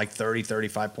score like 30,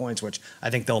 35 points, which I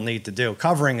think they'll need to do.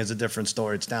 Covering is a different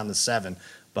story. It's down to 7,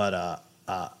 but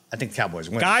I think the Cowboys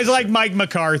win. Guys like Mike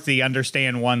McCarthy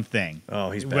understand one thing. Oh,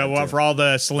 he's bad for all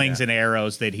the slings and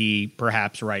arrows that he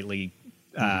perhaps rightly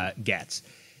gets.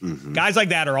 Guys like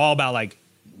that are all about like,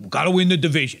 got to win the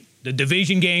division. The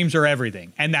division games are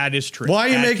everything, and that is true. Why are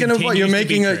you That making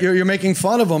continues you're making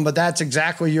fun of him? But that's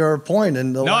exactly your point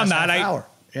in the last I'm not. half hour.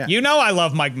 Yeah. You know I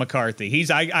love Mike McCarthy.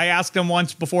 I asked him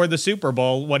once before the Super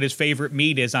Bowl what his favorite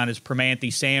meat is on his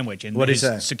Primanti sandwich, and What'd he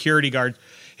say?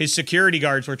 His security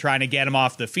guards were trying to get him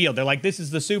off the field. They're like, "This is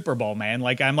the Super Bowl, man."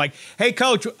 Like I'm like, "Hey,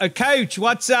 coach,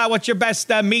 what's your best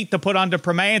meat to put onto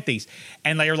Primanti's?"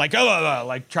 And they were like, "Oh,"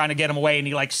 like trying to get him away, and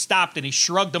he like stopped and he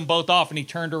shrugged them both off, and he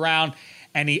turned around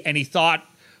and he thought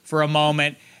for a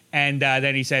moment, and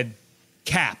then he said,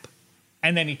 "Cap."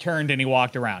 And then he turned and he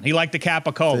walked around. He liked the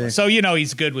capicola. So,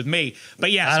 he's good with me.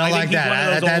 But yes, I don't think like he's one of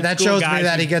that. those old That school shows me guys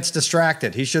that he gets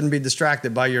distracted. He shouldn't be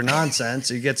distracted by your nonsense.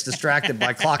 He gets distracted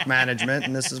by clock management,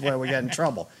 and this is where we get in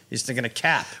trouble. He's thinking of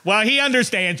Cap. Well, he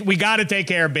understands we got to take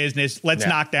care of business. Let's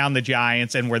knock down the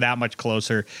Giants, and we're that much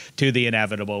closer to the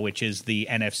inevitable, which is the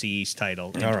NFC East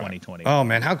title in 2020. Oh,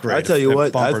 man, how great. I tell you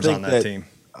what, bumpers I think on that team.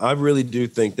 I really do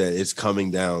think that it's coming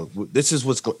down. This is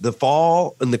the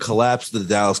fall and the collapse of the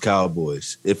Dallas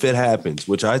Cowboys. If it happens,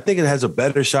 which I think it has a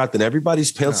better shot than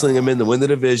everybody's penciling them in to win the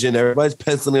division. Everybody's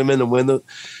penciling them in to win the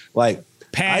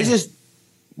Pen.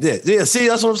 Yeah. See,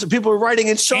 that's what I'm saying. People are writing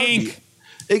in Sharpie. Ink.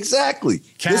 Exactly.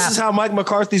 Cap. This is how Mike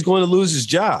McCarthy's going to lose his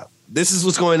job. This is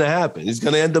what's going to happen. He's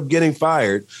going to end up getting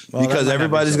fired because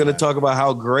everybody's going to talk about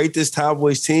how great this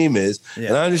Cowboys team is. Yeah.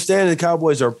 And I understand the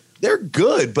Cowboys they're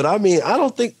good, but I mean, I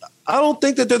don't think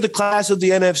that they're the class of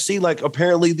the NFC like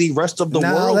apparently the rest of the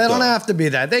world. No, they don't have to be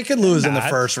that. They could lose in the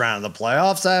first round of the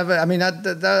playoffs. I mean,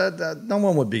 no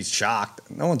one would be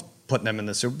shocked. No one's putting them in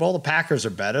the Super Bowl. The Packers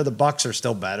are better. The Bucks are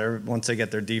still better once they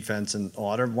get their defense in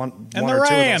order. And one the or Rams,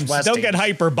 two of those West don't teams. get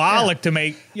hyperbolic to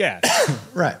make,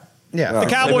 right. Yeah, the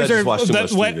Cowboys are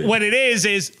what what it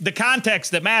is the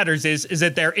context that matters is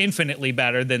that they're infinitely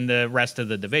better than the rest of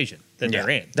the division that they're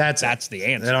in. That's the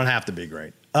answer. They don't have to be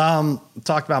great.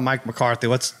 Talked about Mike McCarthy.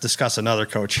 Let's discuss another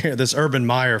coach here. This Urban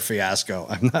Meyer fiasco.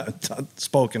 I've not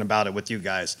spoken about it with you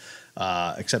guys,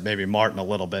 except maybe Martin a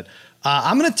little bit.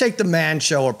 I'm going to take the man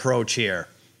show approach here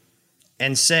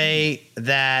and say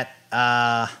that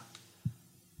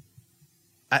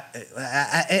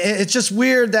it's just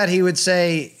weird that he would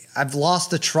say, I've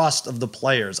lost the trust of the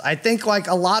players. I think like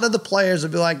a lot of the players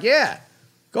would be like, yeah,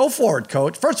 go for it,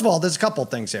 coach. First of all, there's a couple of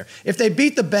things here. If they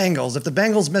beat the Bengals, if the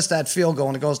Bengals miss that field goal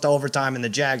and it goes to overtime and the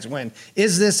Jags win,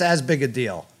 is this as big a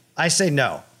deal? I say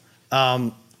no.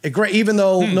 Even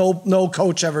though no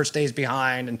coach ever stays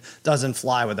behind and doesn't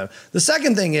fly with them. The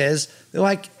second thing is they're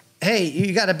like, hey,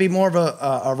 you got to be more of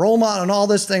a role model and all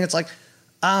this thing. It's like,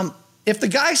 if the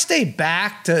guy stayed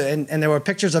back and there were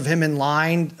pictures of him in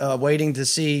line waiting to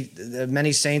see the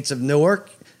many saints of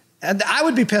Newark, and I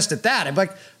would be pissed at that. I'd be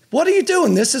like, what are you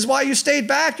doing? This is why you stayed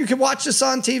back? You could watch this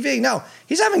on TV. No,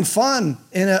 he's having fun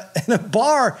in a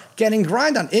bar getting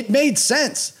grind on. It made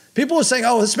sense. People were saying,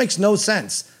 oh, this makes no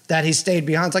sense that he stayed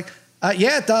behind. It's like,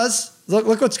 yeah, it does.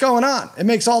 Look what's going on. It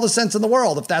makes all the sense in the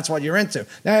world if that's what you're into.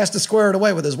 Now he has to square it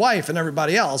away with his wife and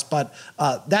everybody else, but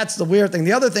that's the weird thing.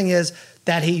 The other thing is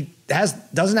that he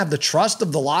doesn't have the trust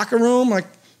of the locker room. Like,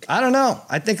 I don't know.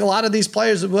 I think a lot of these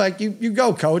players would be like, you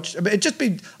go, coach. It'd just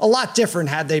be a lot different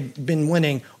had they been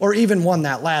winning or even won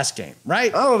that last game,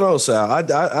 right? I don't know, Sal. I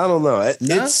don't know.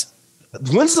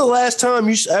 When's the last time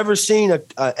you ever seen a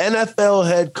NFL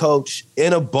head coach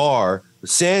in a bar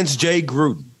sans Jay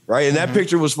Gruden? Right, and that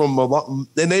picture was from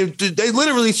and they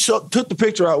literally took the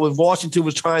picture out when Washington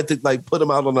was trying to like put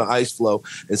him out on the ice floe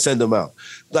and send him out.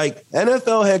 Like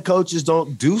NFL head coaches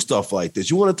don't do stuff like this.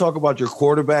 You want to talk about your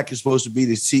quarterback is supposed to be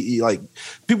the CEO. Like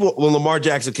people, when Lamar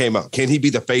Jackson came out, can he be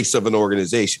the face of an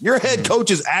organization? Your head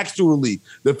coach is actually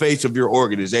the face of your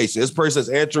organization. This person's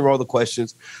answering all the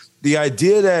questions. The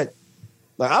idea that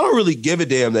like I don't really give a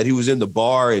damn that he was in the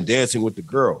bar and dancing with the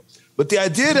girl. But the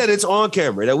idea that it's on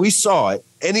camera, that we saw it,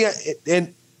 and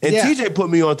TJ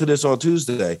put me onto this on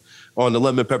Tuesday on the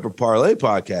Lemon Pepper Parlay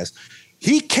podcast.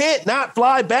 He can't not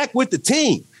fly back with the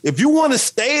team. If you want to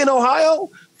stay in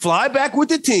Ohio, fly back with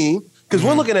the team, because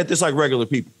we're looking at this like regular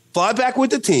people. Fly back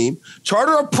with the team,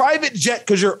 charter a private jet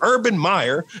because you're Urban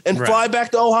Meyer, and fly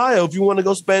back to Ohio if you want to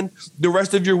go spend the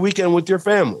rest of your weekend with your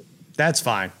family. That's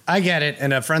fine. I get it.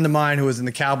 And a friend of mine who was in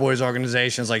the Cowboys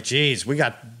organization is like, geez, we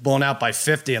got blown out by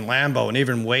 50 in Lambeau, and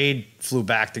even Wade flew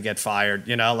back to get fired.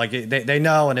 You know, like they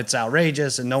know, and it's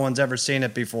outrageous, and no one's ever seen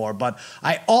it before. But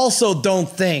I also don't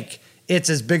think it's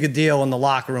as big a deal in the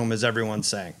locker room as everyone's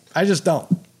saying. I just don't.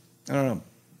 I don't know.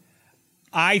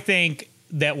 I think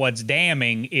what's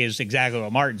damning is exactly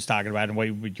what Martin's talking about and what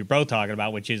you're both talking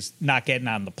about, which is not getting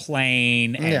on the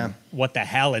plane and what the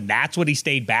hell. And that's what he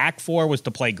stayed back for, was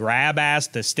to play grab ass,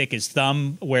 to stick his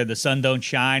thumb where the sun don't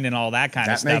shine and all that kind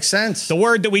of stuff. That makes sense. The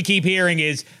word that we keep hearing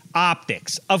is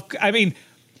optics. I mean,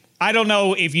 I don't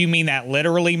know if you mean that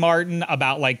literally, Martin,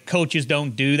 about like coaches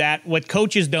don't do that. What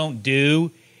coaches don't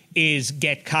do is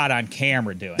get caught on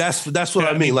camera doing. That's what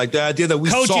I mean. Like the idea that we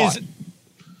saw it.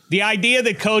 The idea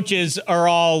that coaches are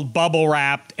all bubble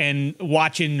wrapped and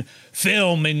watching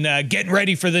film and getting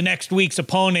ready for the next week's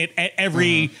opponent at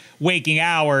every waking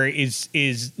hour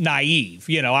is naive.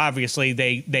 You know, obviously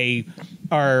they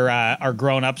are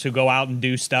grown ups who go out and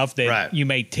do stuff that you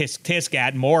may tisk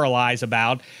at and moralize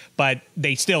about, but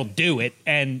they still do it.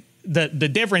 And the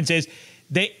difference is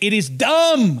that it is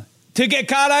dumb to get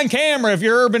caught on camera if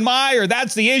you're Urban Meyer.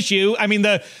 That's the issue. I mean,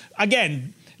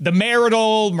 the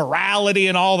marital morality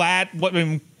and all that.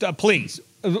 Please,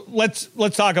 let's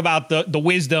talk about the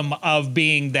wisdom of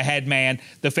being the head man,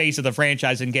 the face of the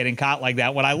franchise, and getting caught like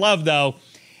that. What I love though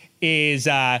is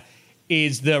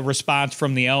the response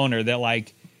from the owner that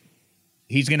like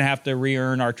he's going to have to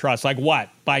re-earn our trust. Like what?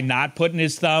 By not putting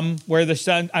his thumb where the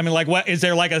sun. I mean, like what? Is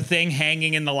there like a thing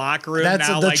hanging in the locker room That's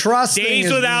now? The like trust days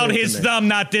thing without his thumb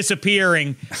not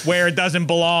disappearing where it doesn't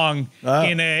belong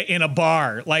in a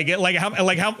bar. Like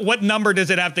how? What number does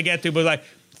it have to get to? But like.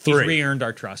 3. He's re-earned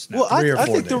our trust now. Well, I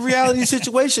think days. the reality of the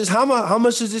situation is how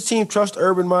much does this team trust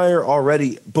Urban Meyer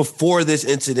already before this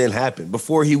incident happened,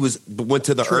 before he went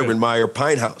to the Urban Meyer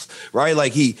Pine House, right?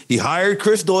 Like he hired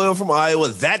Chris Doyle from Iowa.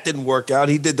 That didn't work out.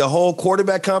 He did the whole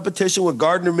quarterback competition with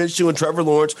Gardner Minshew and Trevor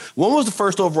Lawrence. One was the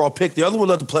first overall pick. The other one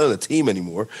doesn't play on the team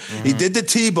anymore. He did the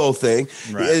Tebow thing.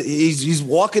 Right. He's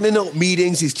walking into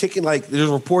meetings. He's kicking, like, there's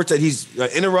reports that he's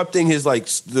interrupting his, like,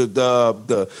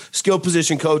 the skill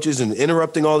position coaches and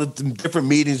interrupting all the different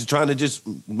meetings and trying to just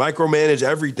micromanage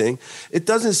everything. It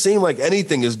doesn't seem like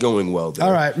anything is going well there.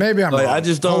 All right, maybe I'm wrong. I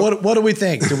just don't. What do we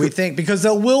think? Do we think, because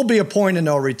there will be a point of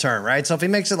no return, right? So if he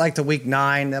makes it like to week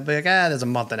 9, they'll be like, there's a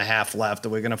month and a half left. Are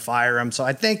we going to fire him? So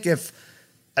I think it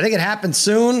happens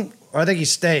soon, or I think he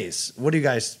stays. What do you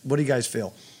guys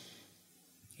feel?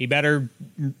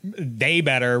 They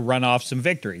better run off some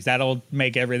victories. That'll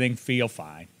make everything feel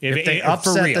fine. If they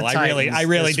upset the Titans I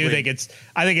really do week. think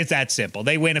it's that simple.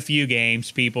 They win a few games,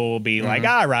 people will be like,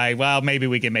 all right, well, maybe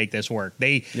we can make this work.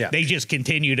 They just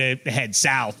continue to head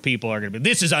south. People are going to be,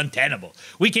 this is untenable.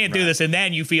 We can't do this. And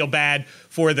then you feel bad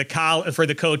for the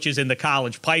coaches in the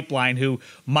college pipeline who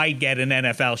might get an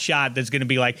NFL shot that's going to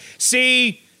be like,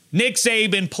 see, Nick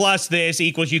Saban plus this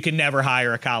equals you can never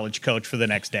hire a college coach for the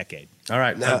next decade. All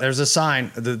right, now there's a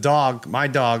sign. The dog, my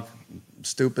dog,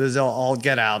 stupid as all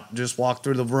get out, just walked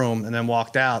through the room and then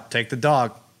walked out. Take the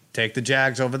dog. Take the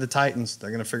Jags over the Titans. They're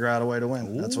going to figure out a way to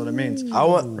win. That's what it means.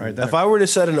 Right there. If I were to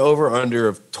set an over-under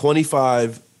of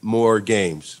 25 more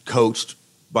games coached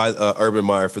by Urban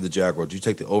Meyer for the Jaguars, do you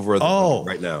take the over or the under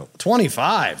right now?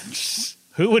 25.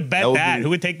 Who would bet that?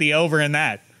 Who would take the over in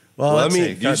that? Well, I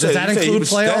mean, does that include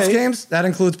playoff games? That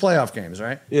includes playoff games,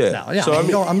 right? Yeah. No, yeah. So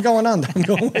I'm going under. I'm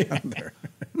going way under.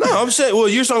 No, I'm saying. Well,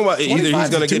 you're talking about either he's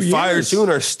going to get fired soon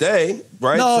or stay,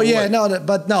 right? No,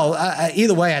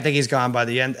 either way, I think he's gone by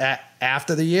the end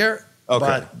after the year. Okay.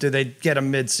 But do they get him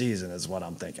mid-season? Is what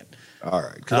I'm thinking. All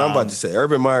right, because I'm about to say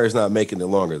Urban Meyer's not making it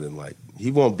longer than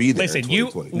he won't be there. Listen, in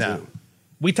 2022.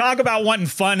 We talk about wanting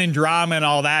fun and drama and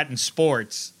all that in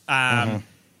sports.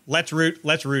 Let's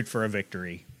root for a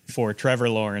victory for Trevor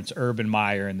Lawrence, Urban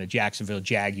Meyer, and the Jacksonville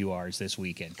Jaguars this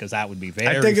weekend, because that would be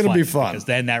very. I think it'll be fun. Because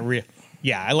then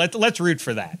let's root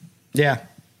for that. Yeah,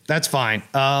 that's fine.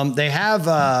 They have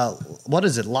what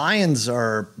is it? Lions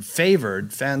are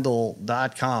favored.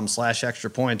 FanDuel.com/extra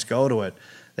points. Go to it.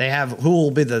 They have who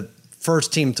will be the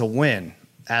first team to win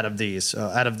out of these,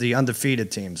 out of the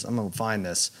undefeated teams. I'm gonna find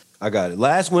this. I got it.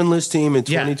 Last winless team in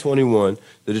 2021,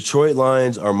 the Detroit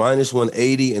Lions are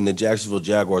 -180 and the Jacksonville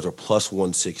Jaguars are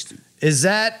 +160. Is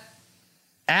that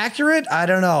accurate? I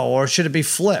don't know. Or should it be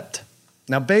flipped?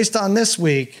 Now, based on this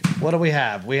week, what do we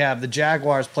have? We have the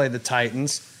Jaguars play the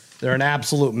Titans. They're an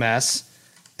absolute mess.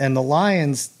 And the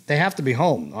Lions, they have to be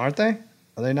home, aren't they?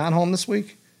 Are they not home this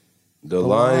week? The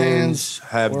Lions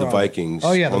have the Vikings.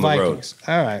 Oh, yeah, the Vikings.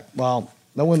 All right. Well,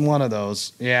 they'll win one of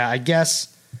those. Yeah, I guess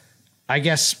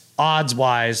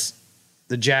odds-wise,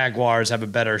 the Jaguars have a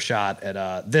better shot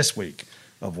at this week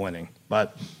of winning.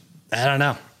 But I don't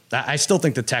know. I still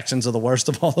think the Texans are the worst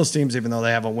of all those teams, even though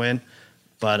they have a win.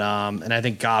 But and I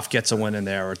think Goff gets a win in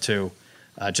there or two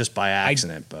just by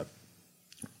accident. But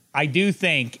I do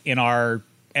think in our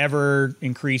ever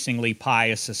increasingly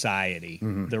pious society,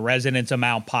 the residents of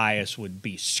Mount Pius would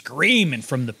be screaming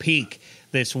from the peak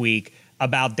this week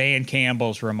about Dan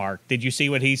Campbell's remark. Did you see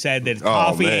what he said? That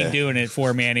coffee ain't doing it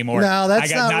for me anymore. No,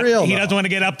 that's not real. He though. doesn't want to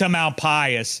get up to Mount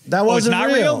Pius. That wasn't not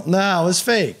real. No, it was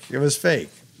fake. It was fake.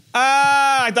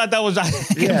 I thought that was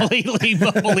completely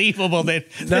unbelievable that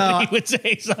he would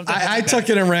say something. I took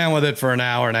it and ran with it for an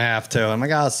hour and a half too. I'm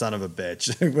like, oh, son of a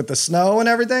bitch, with the snow and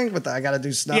everything. I got to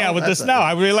do snow. Yeah, with the snow,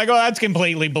 I was like, oh, that's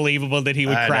completely believable that he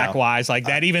would crack wise like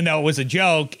that, even though it was a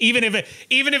joke. Even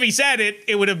if he said it,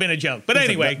 it would have been a joke. But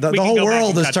anyway, the whole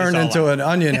world has turned into an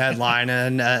Onion headline,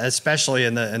 and especially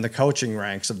in the coaching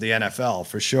ranks of the NFL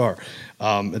for sure.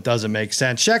 It doesn't make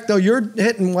sense. Sheck, though, you're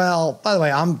hitting well. By the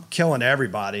way, I'm killing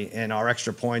everybody in our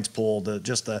extra points pool.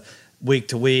 Just the week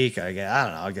to week, I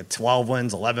get 12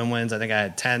 wins, 11 wins. I think I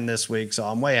had 10 this week, so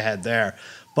I'm way ahead there.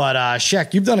 But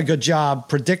Sheck, you've done a good job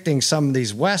predicting some of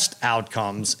these West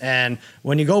outcomes. And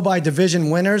when you go by division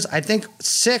winners, I think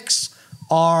 6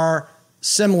 are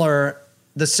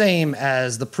the same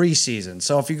as the preseason.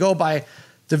 So if you go by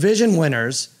division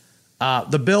winners,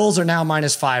 the Bills are now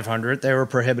minus 500. They were a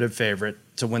prohibitive favorite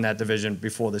to win that division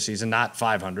before the season, not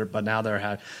 500, but now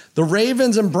they're the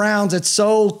Ravens and Browns. It's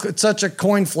such a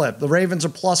coin flip. The Ravens are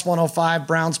plus 105,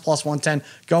 Browns plus 110.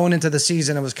 Going into the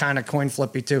season, it was kind of coin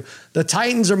flippy too. The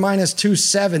Titans are minus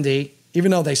 270,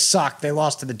 even though they suck. They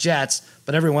lost to the Jets,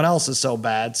 but everyone else is so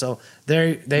bad. So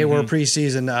they were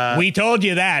preseason. We told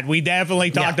you that. We definitely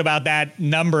talked about that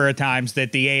number of times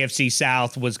that the AFC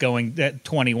South was going, that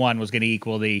 21 was going to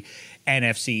equal the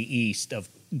NFC East of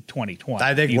 2020.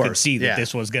 I think you worse. could see that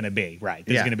this was going to be right.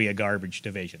 This is going to be a garbage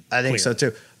division. I think so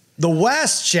too. The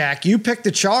West, Shaq, you picked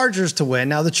the Chargers to win.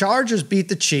 Now the Chargers beat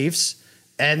the Chiefs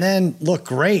and then looked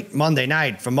great Monday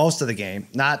night for most of the game.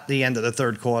 Not the end of the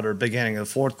third quarter, beginning of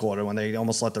the fourth quarter when they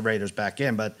almost let the Raiders back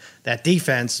in. But that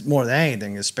defense, more than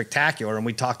anything, is spectacular. And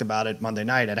we talked about it Monday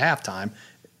night at halftime.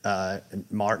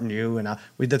 Martin, you, and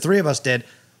the three of us did.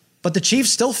 But the Chiefs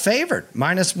still favored,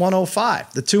 minus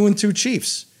 105. The 2-2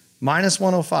 Chiefs, minus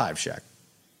 105, Shaq.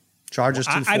 Chargers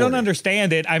 240. I don't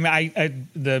understand it. I mean,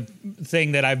 the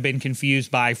thing that I've been confused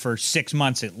by for 6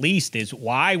 months at least is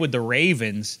why would the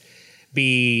Ravens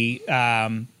be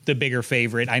the bigger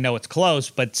favorite? I know it's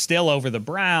close, but still over the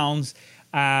Browns.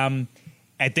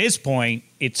 At this point,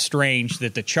 it's strange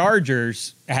that the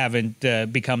Chargers haven't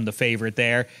become the favorite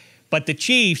there. But the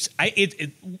Chiefs,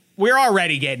 we're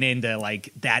already getting into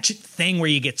like that thing where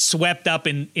you get swept up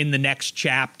in the next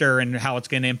chapter and how it's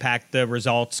going to impact the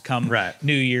results come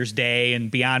New Year's Day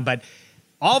and beyond. But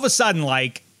all of a sudden,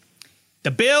 like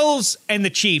the Bills and the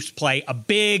Chiefs play a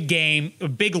big game, a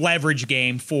big leverage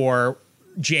game for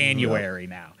January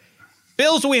now.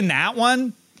 Bills win that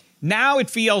one. Now it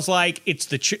feels like it's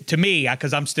to me,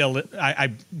 because I'm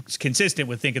consistent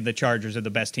with thinking the Chargers are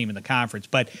the best team in the conference,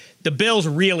 but the Bills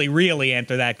really, really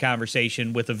enter that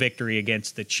conversation with a victory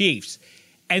against the Chiefs.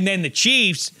 And then the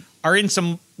Chiefs are in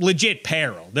some legit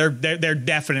peril. They're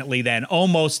definitely then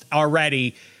almost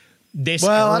already this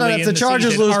well, I don't know, if the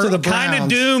Chargers lose to the Browns, kind of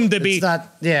doomed to be. It's not,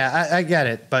 I get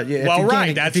it, but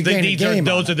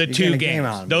those are the two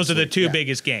games. Those are the two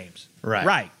biggest games.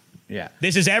 Right. Yeah,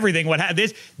 this is everything.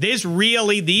 This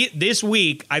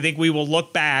week, I think we will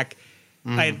look back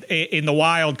in the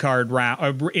wild card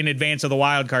round, or in advance of the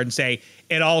wild card, and say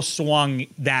it all swung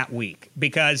that week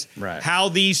because how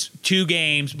these two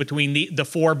games between the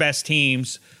four best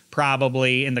teams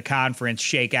probably in the conference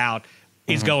shake out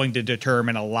is going to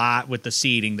determine a lot with the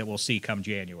seeding that we'll see come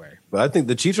January. But I think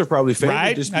the Chiefs are probably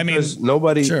favored just because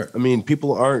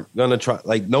people aren't going to try.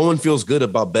 Like, no one feels good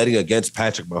about betting against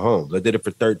Patrick Mahomes. I did it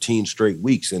for 13 straight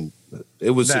weeks, and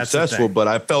it was successful, but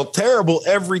I felt terrible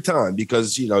every time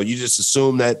because, you just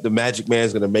assume that the Magic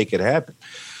Man's going to make it happen.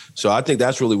 So I think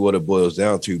that's really what it boils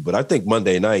down to. But I think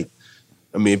Monday night,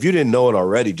 if you didn't know it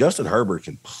already, Justin Herbert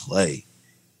can play.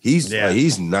 He's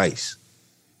nice.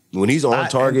 When he's on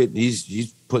target,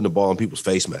 he's putting the ball in people's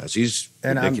face masks. He's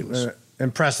ridiculous. I'm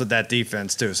impressed with that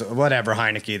defense, too. So whatever,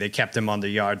 Heineke, they kept him under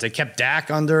yards. They kept Dak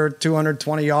under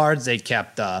 220 yards. They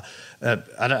kept Carr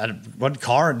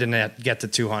didn't get to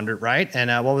 200, right?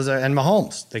 And what was and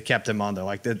Mahomes, they kept him under.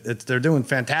 Like they're doing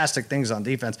fantastic things on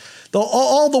defense.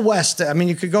 All the West,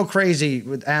 you could go crazy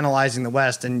with analyzing the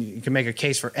West, and you can make a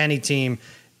case for any team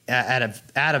out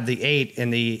of the 8 in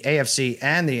the AFC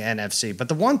and the NFC. But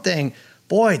the one thing,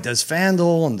 boy, does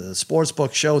FanDuel and the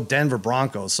Sportsbook show Denver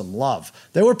Broncos some love.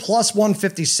 They were plus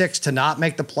 156 to not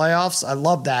make the playoffs. I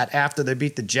love that after they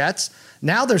beat the Jets.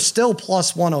 Now they're still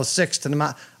plus 106 to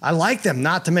not. I like them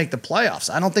not to make the playoffs.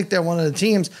 I don't think they're one of the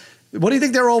teams. What do you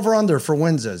think their over-under for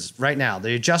wins is right now?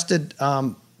 The adjusted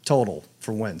total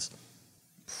for wins.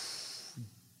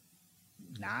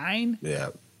 9?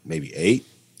 Yeah, maybe 8.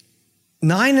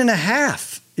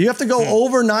 9.5. You have to go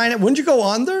over 9. Wouldn't you go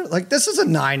under? Like, this is a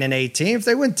 9-8 team. If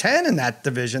they win 10 in that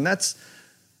division, that's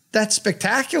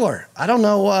spectacular. I don't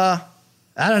know.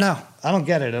 I don't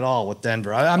get it at all with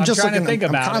Denver. I'm just trying looking. to think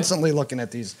I'm about constantly looking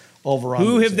at these over.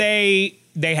 Who have they?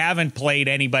 They haven't played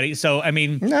anybody. So I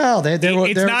mean, no,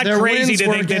 it's not crazy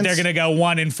to think that they're going to go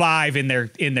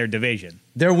 1-5 in their division.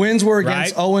 Their wins were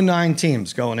against Right? 0-9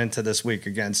 teams going into this week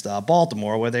against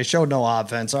Baltimore, where they showed no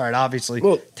offense. All right, obviously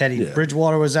Teddy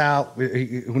Bridgewater was out.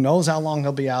 Who knows how long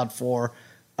he'll be out for?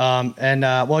 Your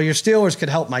Steelers could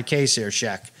help my case here,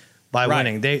 Sheck, by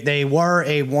winning. They were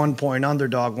a 1-point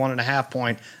underdog, 1.5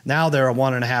 point. Now they're a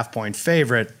 1.5 point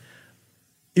favorite.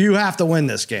 You have to win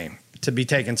this game to be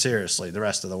taken seriously the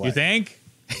rest of the way. You think?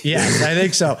 Yes, I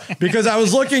think so. Because I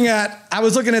was looking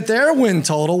at their win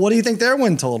total. What do you think their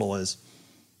win total is?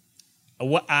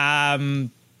 So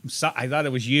I thought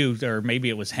it was you, or maybe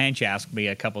it was Hench asked me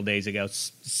a couple days ago.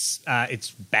 It's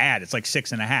bad. It's like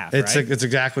 6.5. It's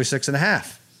exactly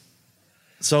 6.5.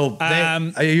 So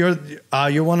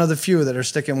you're one of the few that are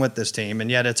sticking with this team, and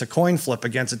yet it's a coin flip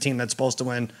against a team that's supposed to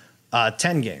win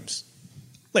 10 games.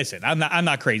 Listen, I'm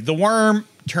not crazy. The worm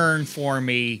turned for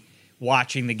me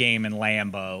watching the game in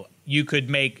Lambeau. You could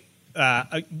make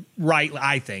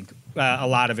I think a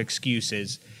lot of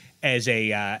excuses as a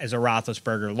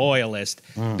Roethlisberger loyalist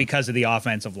because of the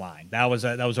offensive line. That was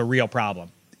a real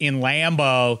problem in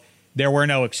Lambeau. There were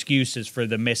no excuses for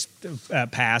the missed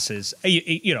passes.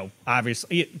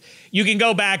 Obviously, you can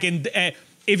go back and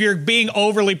if you're being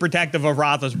overly protective of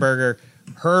Roethlisberger,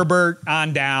 Herbert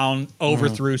on down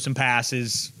overthrew some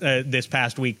passes this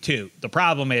past week too. The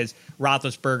problem is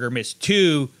Roethlisberger missed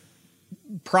 2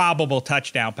 probable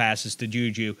touchdown passes to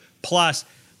Juju, plus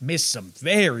missed some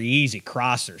very easy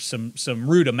crossers, some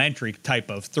rudimentary type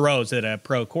of throws that a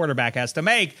pro quarterback has to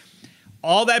make.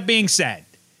 All that being said,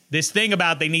 this thing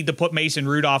about they need to put Mason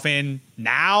Rudolph in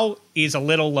now is a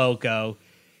little loco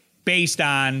based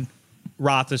on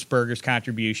Roethlisberger's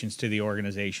contributions to the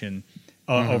organization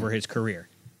over his career.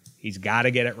 He's got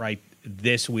to get it right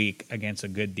this week against a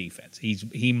good defense.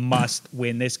 He must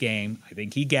win this game. I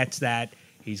think he gets that.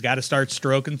 He's got to start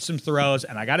stroking some throws.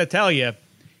 And I got to tell you,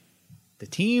 the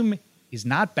team is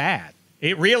not bad.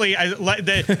 It really,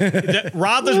 the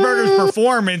Roethlisberger's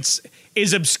performance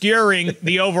is obscuring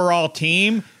the overall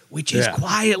team, which is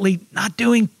quietly not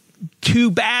doing too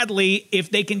badly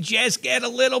if they can just get a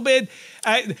little bit.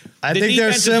 I think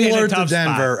they're similar to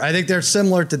Denver. I think they're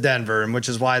similar to Denver, and which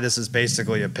is why this is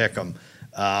basically a pick 'em.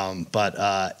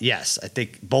 Yes, I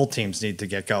think both teams need to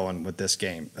get going with this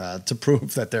game to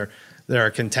prove that they're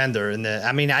a contender. And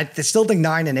I still think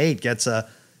 9-8 gets a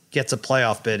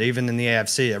playoff bid, even in the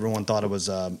AFC. Everyone thought it was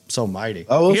so mighty.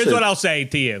 Here's what I'll say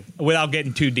to you, without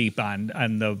getting too deep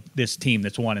on this team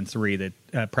that's 1-3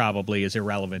 that probably is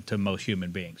irrelevant to most human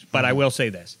beings. But I will say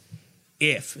this: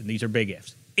 and these are big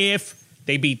ifs, if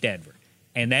they beat Denver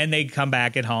and then they come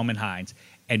back at home in Hines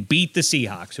and beat the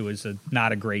Seahawks, who is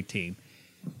not a great team,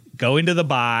 go into the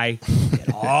bye,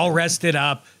 get all rested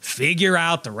up, figure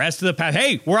out the rest of the path.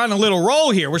 Hey, we're on a little roll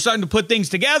here. We're starting to put things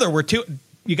together.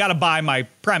 You got to buy my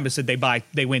premise that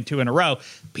they win 2 in a row.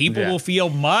 People will feel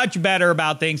much better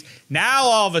about things. Now,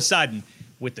 all of a sudden,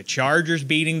 with the Chargers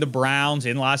beating the Browns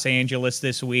in Los Angeles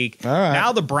this week,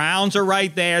 now the Browns are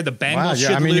right there. The Bengals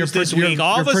should lose this week.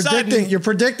 All of a sudden, you're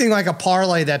predicting like a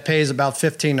parlay that pays about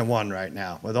 15-1 right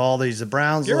now with all these the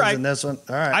Browns losing this one.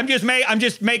 All right, I'm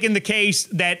just making the case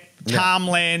that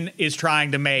Tomlin is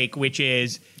trying to make, which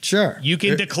is you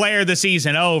can declare the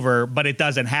season over, but it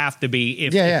doesn't have to be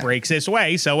if it breaks this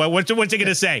way. So what's it going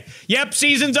to say? Yep,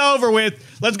 season's over with.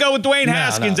 Let's go with Dwayne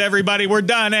Haskins, everybody. We're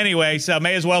done anyway, so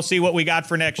may as well see what we got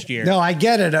for next year. No, I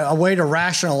get it. A way to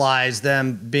rationalize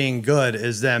them being good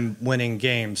is them winning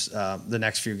games the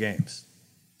next few games.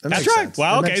 That's right. Sense.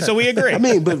 Well, okay, so we agree. I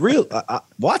mean, but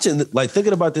watching,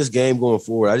 thinking about this game going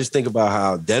forward, I just think about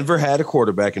how Denver had a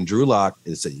quarterback in Drew Lock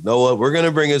and said, you know what, we're going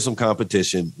to bring in some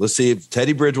competition. Let's see if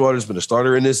Teddy Bridgewater's been a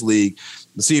starter in this league.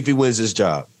 Let's see if he wins this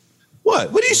job. What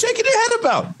are you shaking your head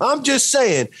about? I'm just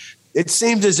saying, it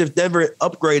seems as if Denver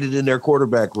upgraded in their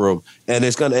quarterback room, and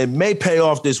it may pay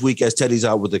off this week as Teddy's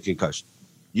out with a concussion.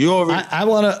 I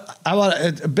want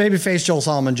to babyface Joel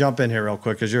Solomon jump in here real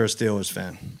quick because you're a Steelers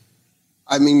fan.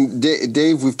 I mean,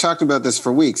 Dave, we've talked about this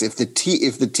for weeks. If the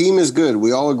team is good,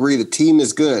 we all agree the team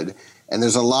is good, and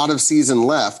there's a lot of season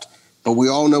left, but we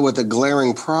all know what the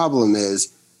glaring problem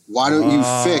is. Why don't you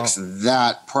fix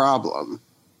that problem?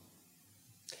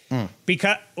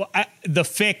 Because the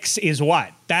fix is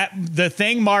what? The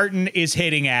thing Martin is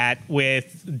hitting at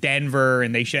with Denver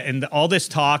and all this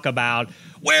talk about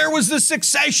where was the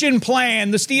succession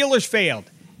plan? The Steelers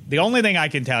failed. The only thing I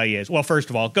can tell you is, well, first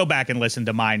of all, go back and listen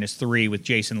to -3 with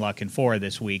Jason Luck and 4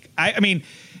 this week. I mean,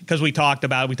 because we talked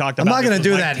about. I'm not going to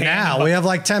do that now. We have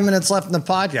like 10 minutes left in the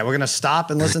podcast. We're going to stop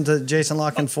and listen to Jason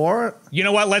Luck and 4. You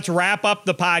know what? Let's wrap up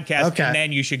the podcast, Okay. and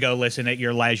then you should go listen at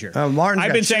your leisure. Martin's I've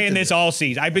got been shit saying to this do. all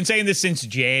season. I've been saying this since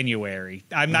January.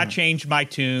 I've not changed my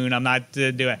tune. I'm not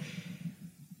doing.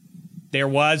 There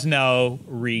was no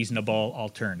reasonable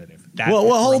alternative. That Well,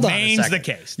 hold on a remains second. the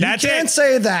case. You That's can't it.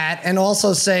 say that and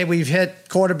also say we've hit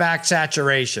quarterback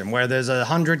saturation where there's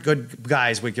 100 good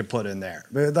guys we could put in there.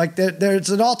 Like there's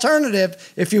an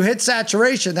alternative. If you hit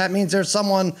saturation, that means there's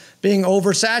someone being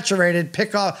oversaturated.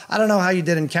 Pick off. I don't know how you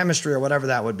did in chemistry or whatever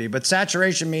that would be, but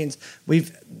saturation means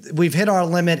we've hit our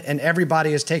limit and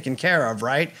everybody is taken care of,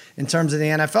 right? In terms of the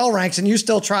NFL ranks, and you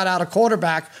still trot out a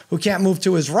quarterback who can't move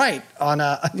to his right on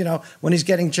when he's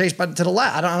getting chased to the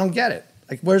left. I don't get it.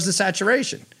 Like, where's the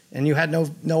saturation? And you had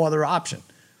no other option.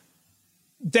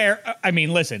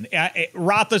 Listen,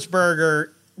 Roethlisberger,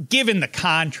 given the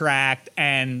contract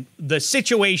and the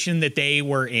situation that they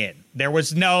were in, there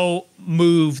was no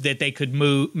move that they could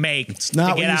make It's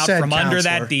not to get what you out said, from under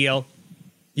counselor. that deal.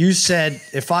 You said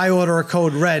if I order a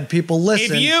code red, people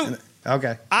listen.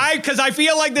 Okay. Because I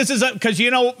feel like this is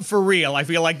for real, I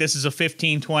feel like this is a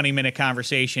 15, 20-minute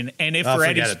conversation. And if for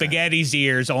Eddie Spaghetti's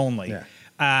ears only. Yeah.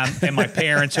 And my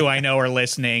parents, who I know are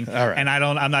listening, All right. and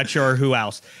I'm not sure who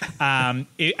else.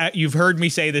 You've heard me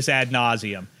say this ad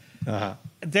nauseum. Uh-huh.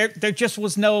 There just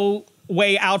was no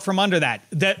way out from under that.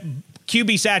 That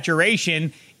QB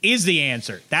saturation is the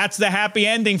answer. That's the happy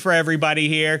ending for everybody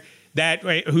here.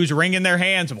 Who's wringing their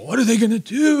hands. What are they going to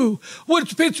do?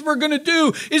 What's Pittsburgh going to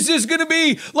do? Is this going to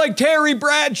be like Terry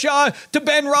Bradshaw to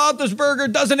Ben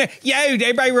Roethlisberger? Doesn't it? Yeah,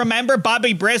 everybody remember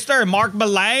Bobby Brister and Mark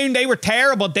Malone? They were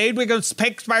terrible, dude.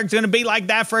 Pittsburgh's going to be like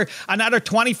that for another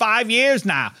 25 years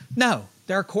now. No.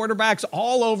 There are quarterbacks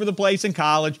all over the place in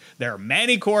college. There are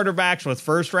many quarterbacks with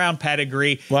first-round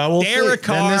pedigree. Well, we'll Derek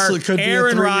see. Then Carr, this could be a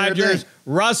Aaron 3-year Rodgers, thing.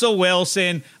 Russell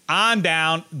Wilson, on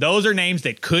down. Those are names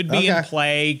that could be in Okay.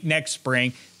 play next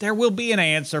spring. There will be an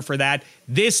answer for that.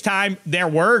 This time, there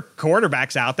were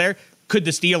quarterbacks out there. Could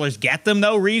the Steelers get them,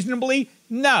 though, reasonably?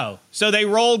 No. So they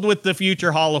rolled with the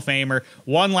future Hall of Famer.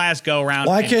 One last go-round.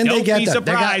 Why can't they get them? Don't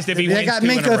be surprised if he they wins got 2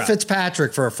 in a Minka row.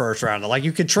 Fitzpatrick for a first rounder. Like,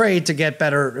 you could trade to get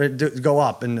better, go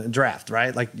up in the draft,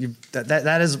 right? Like,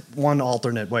 that is one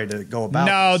alternate way to go about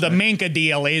No, this, the right? Minka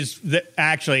deal is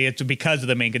actually it's because of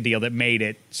the Minka deal that made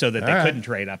it so that they All right. couldn't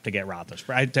trade up to get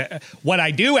Roethlisberger. What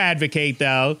I do advocate,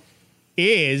 though,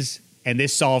 is, and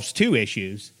this solves 2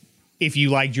 issues, if you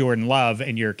like Jordan Love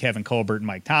and you're Kevin Colbert and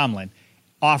Mike Tomlin,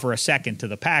 offer a second to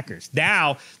the Packers.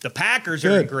 Now, the Packers are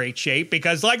in Good. great shape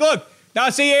because, look, now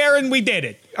see, Aaron, we did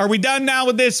it. Are we done now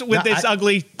with this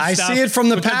ugly I stuff? see it from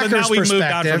the Because now Packers' we've moved on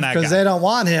perspective from that because guy. they don't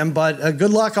want him. But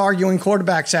good luck arguing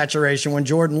quarterback saturation when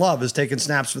Jordan Love is taking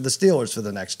snaps for the Steelers for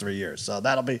the next 3 years. So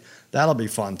that'll be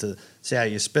fun to see how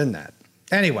you spin that.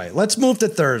 Anyway, let's move to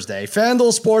Thursday.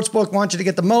 FanDuel Sportsbook wants you to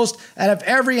get the most out of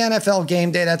every NFL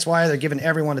game day. That's why they're giving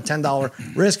everyone a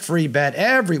 $10 risk-free bet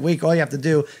every week. All you have to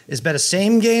do is bet a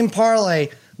same-game parlay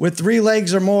with 3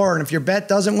 legs or more. And if your bet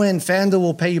doesn't win, FanDuel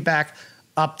will pay you back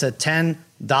up to $10.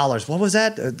 What was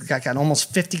that? Got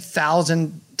almost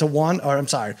 50,000 to 1. Or I'm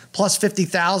sorry, plus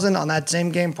 50,000 on that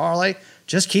same-game parlay.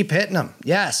 Just keep hitting them.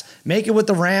 Yes. Make it with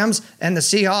the Rams and the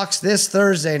Seahawks this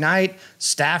Thursday night.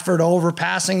 Stafford over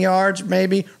passing yards,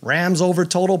 maybe. Rams over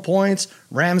total points.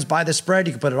 Rams by the spread.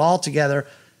 You can put it all together.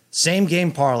 Same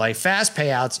game parlay. Fast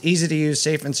payouts. Easy to use.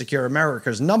 Safe and secure.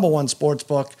 America's #1 sports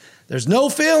book. There's no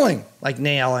feeling like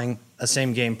nailing a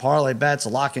same game parlay bet. So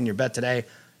lock in your bet today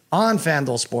on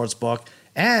FanDuel Sportsbook.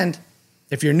 And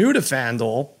if you're new to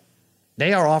FanDuel,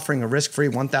 they are offering a risk-free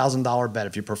 $1,000 bet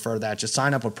if you prefer that. Just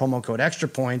sign up with promo code Extra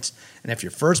Points, and if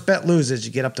your first bet loses,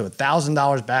 you get up to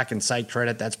 $1,000 back in site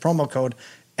credit. That's promo code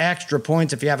Extra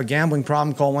Points. If you have a gambling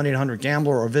problem, call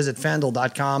 1-800-GAMBLER or visit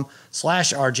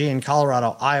FanDuel.com/RG in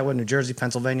Colorado, Iowa, New Jersey,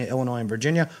 Pennsylvania, Illinois, and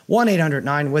Virginia.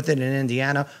 1-800-9-WITH-IT in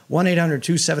Indiana.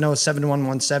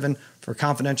 1-800-270-7117 for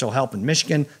confidential help in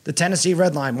Michigan. The Tennessee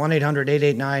Red Line,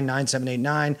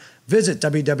 1-800-889-9789. Visit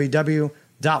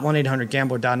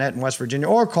www.1800gambler.net in West Virginia,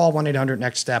 or call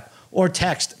 1-800-NEXT-STEP, or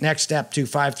text NEXT STEP to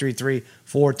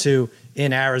 53342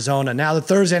 in Arizona. Now the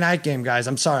Thursday night game, guys.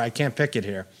 I'm sorry, I can't pick it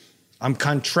here. I'm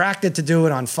contracted to do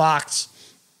it on Fox.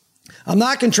 I'm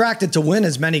not contracted to win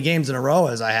as many games in a row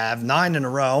as I have, 9 in a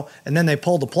row, and then they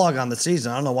pulled the plug on the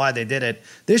season. I don't know why they did it.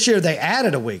 This year they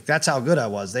added a week. That's how good I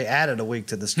was. They added a week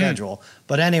to the schedule.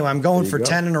 But anyway, I'm going for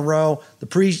 10 in a row. The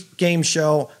pre-game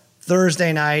show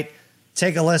Thursday night.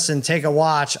 Take a listen, take a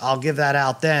watch. I'll give that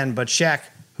out then. But check,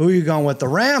 who are you going with? The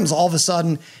Rams all of a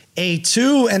sudden a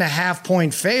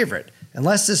 2.5-point favorite,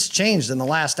 unless this changed in the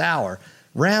last hour.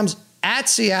 Rams at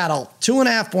Seattle,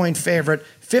 2.5-point favorite,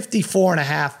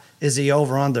 54.5 is the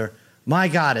over-under. My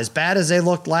God, as bad as they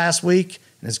looked last week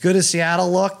and as good as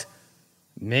Seattle looked,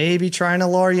 maybe trying to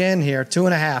lure you in here.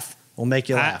 2.5 will make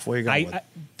you laugh. Where are you going with?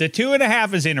 The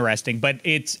 2.5 is interesting, but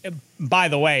it's, by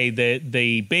the way,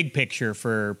 the big picture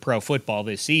for pro football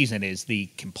this season is the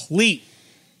complete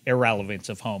irrelevance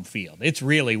of home field. It's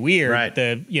really weird. Right.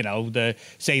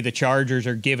 Say the Chargers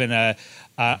are given a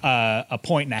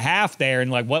 1.5 there, and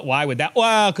like, why would that?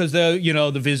 Well, because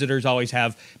the visitors always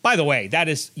have. By the way, that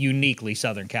is uniquely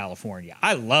Southern California.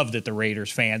 I love that the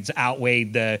Raiders fans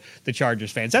outweighed the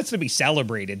Chargers fans. That's to be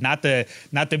celebrated, not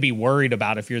to be worried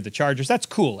about if you're the Chargers. That's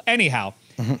cool. Anyhow,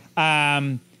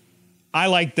 I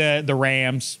like the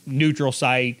Rams, neutral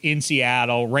site in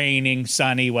Seattle, raining,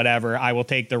 sunny, whatever. I will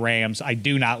take the Rams. I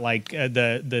do not like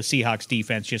the Seahawks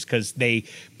defense just because they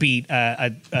beat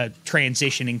a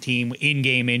transitioning team,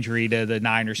 in-game injury to the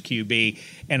Niners QB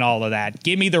and all of that.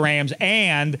 Give me the Rams.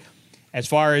 And as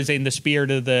far as in the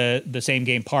spirit of the same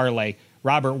game parlay,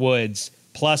 Robert Woods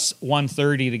plus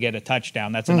 130 to get a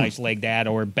touchdown. That's a nice leg to add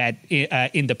or bet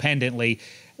independently.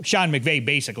 Sean McVay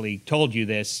basically told you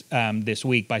this this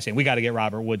week by saying, we got to get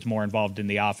Robert Woods more involved in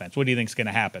the offense. What do you think is going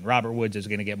to happen? Robert Woods is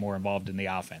going to get more involved in the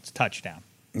offense. Touchdown.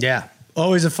 Yeah,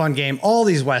 always a fun game. All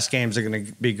these West games are going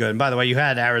to be good. And by the way, you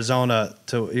had Arizona.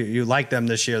 You like them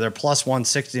this year. They're plus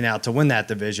 160 now to win that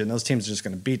division. Those teams are just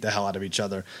going to beat the hell out of each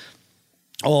other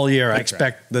all year. That's I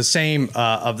expect the same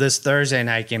of this Thursday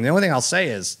night game. The only thing I'll say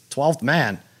is 12th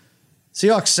man.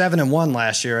 Seahawks 7-1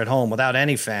 last year at home without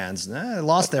any fans. They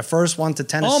lost their first one to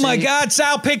Tennessee. Oh my God,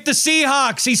 Sal picked the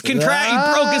Seahawks. He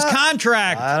broke his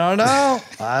contract. I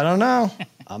don't know.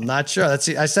 I'm not sure. I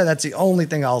said that's the only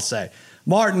thing I'll say.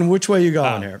 Martin, which way you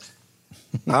going here?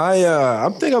 I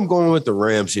think I'm going with the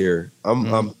Rams here.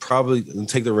 I'm probably going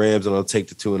to take the Rams and I'll take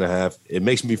the 2.5. It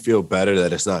makes me feel better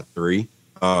that it's not 3.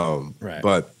 Right.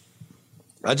 But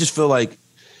I just feel like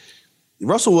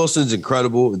Russell Wilson's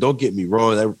incredible. Don't get me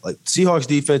wrong. Seahawks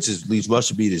defense leaves much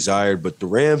to be desired, but the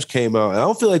Rams came out. And I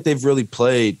don't feel like they've really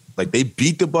played. Like, they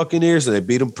beat the Buccaneers and they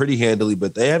beat them pretty handily,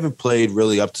 but they haven't played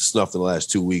really up to snuff in the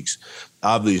last 2 weeks.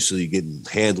 Obviously, getting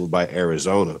handled by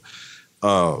Arizona.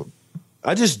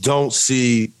 I just don't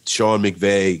see Sean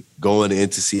McVay going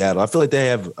into Seattle. I feel like they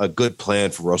have a good plan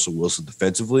for Russell Wilson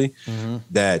defensively.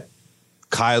 That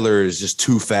Kyler is just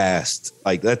too fast.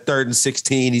 Like that 3rd and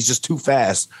 16, he's just too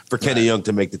fast for Kenny Young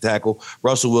to make the tackle.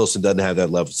 Russell Wilson doesn't have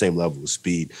that same level of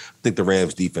speed. I think the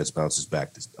Rams defense bounces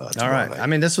back. All right. Night. I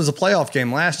mean, this was a playoff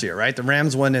game last year, right? The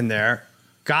Rams went in there.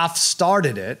 Goff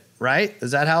started it, right?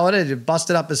 Is that how it is? He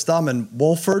busted up his thumb and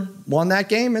Wolford won that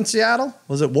game in Seattle?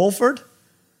 Was it Wolford?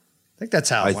 I think that's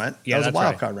how it went. Yeah, that was a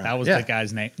wild card round. That was the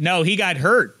guy's name. No, he got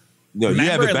hurt. No, you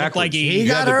have it backwards. Like he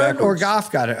got hurt or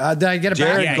Goff got hurt? Did I get it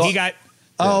back? Yeah, he got.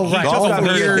 Oh, right. Goff got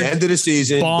hurt at the end of the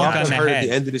season. Goff got hurt at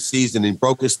the end of the season and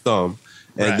broke his thumb.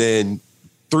 And then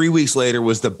 3 weeks later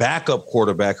was the backup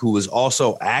quarterback who was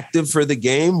also active for the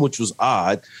game, which was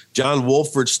odd. John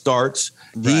Wolford starts.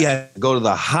 He had to go to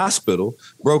the hospital.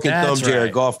 Broken thumb.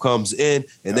 Jared Goff comes in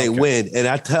and they win. And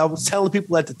I was telling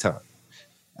people at the time,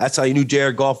 that's how you knew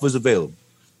Jared Goff was available.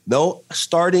 No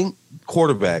starting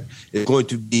quarterback is going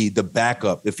to be the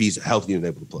backup if he's healthy and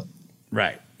able to play.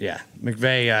 Right. Yeah.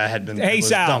 McVay had been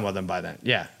Sal. done with him by then.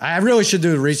 Yeah. I really should do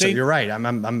the research. You're right.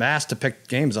 I'm asked to pick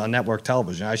games on network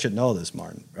television. I should know this,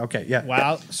 Martin. Okay. Yeah.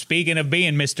 Well, speaking of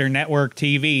being Mr. Network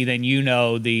TV, then you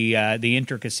know the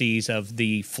intricacies of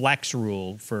the flex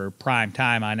rule for prime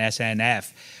time on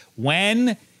SNF.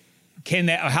 When can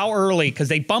they, how early? Because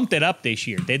they bumped it up this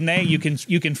year, didn't they? You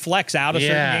can flex out of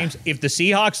certain games. If the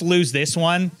Seahawks lose this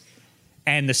one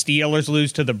and the Steelers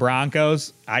lose to the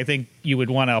Broncos, I think you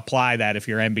would want to apply that if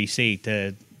you're NBC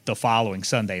to the following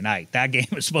Sunday night. That game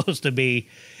is supposed to be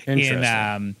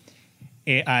on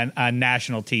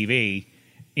national TV.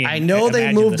 I know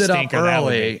they moved it up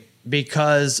early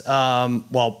because,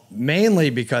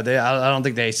 mainly because I don't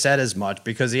think they said as much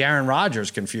because the Aaron Rodgers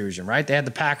confusion, right? They had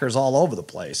the Packers all over the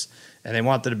place, and they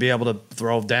wanted to be able to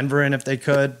throw Denver in if they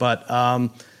could. But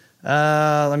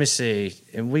let me see.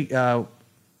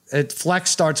 Flex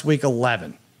starts week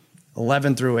 11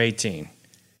 through 18.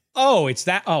 Oh, it's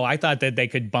that. Oh, I thought that they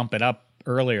could bump it up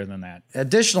earlier than that.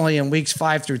 Additionally, in weeks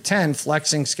 5 through 10,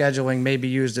 flexing scheduling may be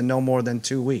used in no more than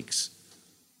 2 weeks.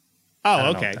 Oh,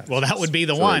 okay. Well, that would be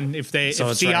the one. If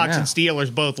Seahawks and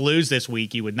Steelers both lose this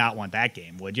week, you would not want that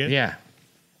game, would you? Yeah.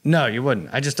 No, you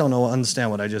wouldn't. I just don't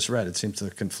understand what I just read. It seems to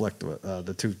conflict with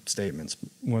the two statements.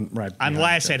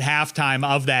 Unless at halftime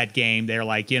of that game, they're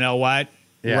like, you know what?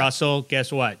 Yeah. Russell,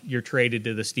 guess what? You're traded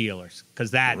to the Steelers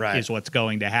because that Right. is what's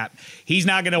going to happen. He's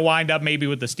not going to wind up maybe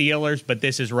with the Steelers, but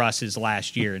this is Russ's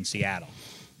last year in Seattle.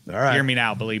 All right. Hear me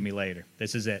now, believe me later.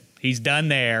 This is it. He's done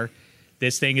there.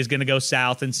 This thing is going to go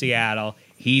south in Seattle.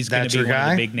 He's going That's to be your one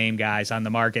guy? of the big name guys on the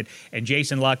market. And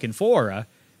Jason Luck and Fora,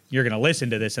 you're going to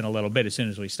listen to this in a little bit as soon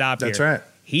as we stop That's here. right.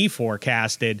 He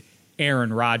forecasted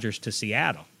Aaron Rodgers to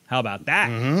Seattle. How about that?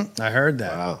 I heard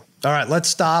that. Wow. All right, let's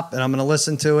stop, and I'm going to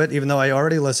listen to it, even though I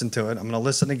already listened to it. I'm going to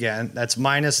listen again. That's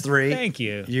 -3. Thank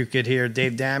you. You could hear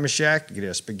Dave Damashek. You could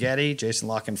hear Spaghetti, Jason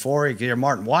La Canfora. You could hear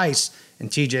Martin Weiss and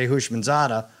TJ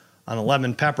Hushmanzada on a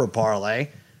Lemon Pepper Parlay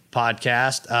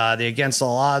podcast. The Against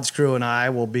All Odds crew and I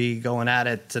will be going at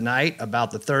it tonight about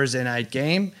the Thursday night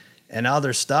game and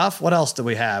other stuff. What else do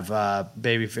we have,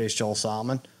 Babyface Joel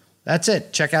Solomon? That's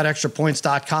it. Check out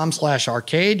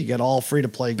extrapoints.com/arcade. You get all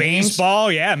free-to-play games.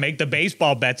 Baseball, yeah. Make the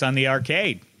baseball bets on the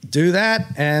arcade. Do that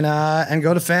and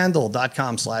go to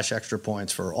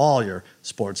FanDuel.com/extrapoints for all your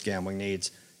sports gambling needs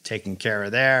taken care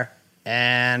of there.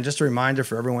 And just a reminder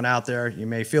for everyone out there, you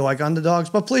may feel like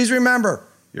underdogs, but please remember,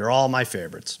 you're all my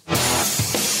favorites.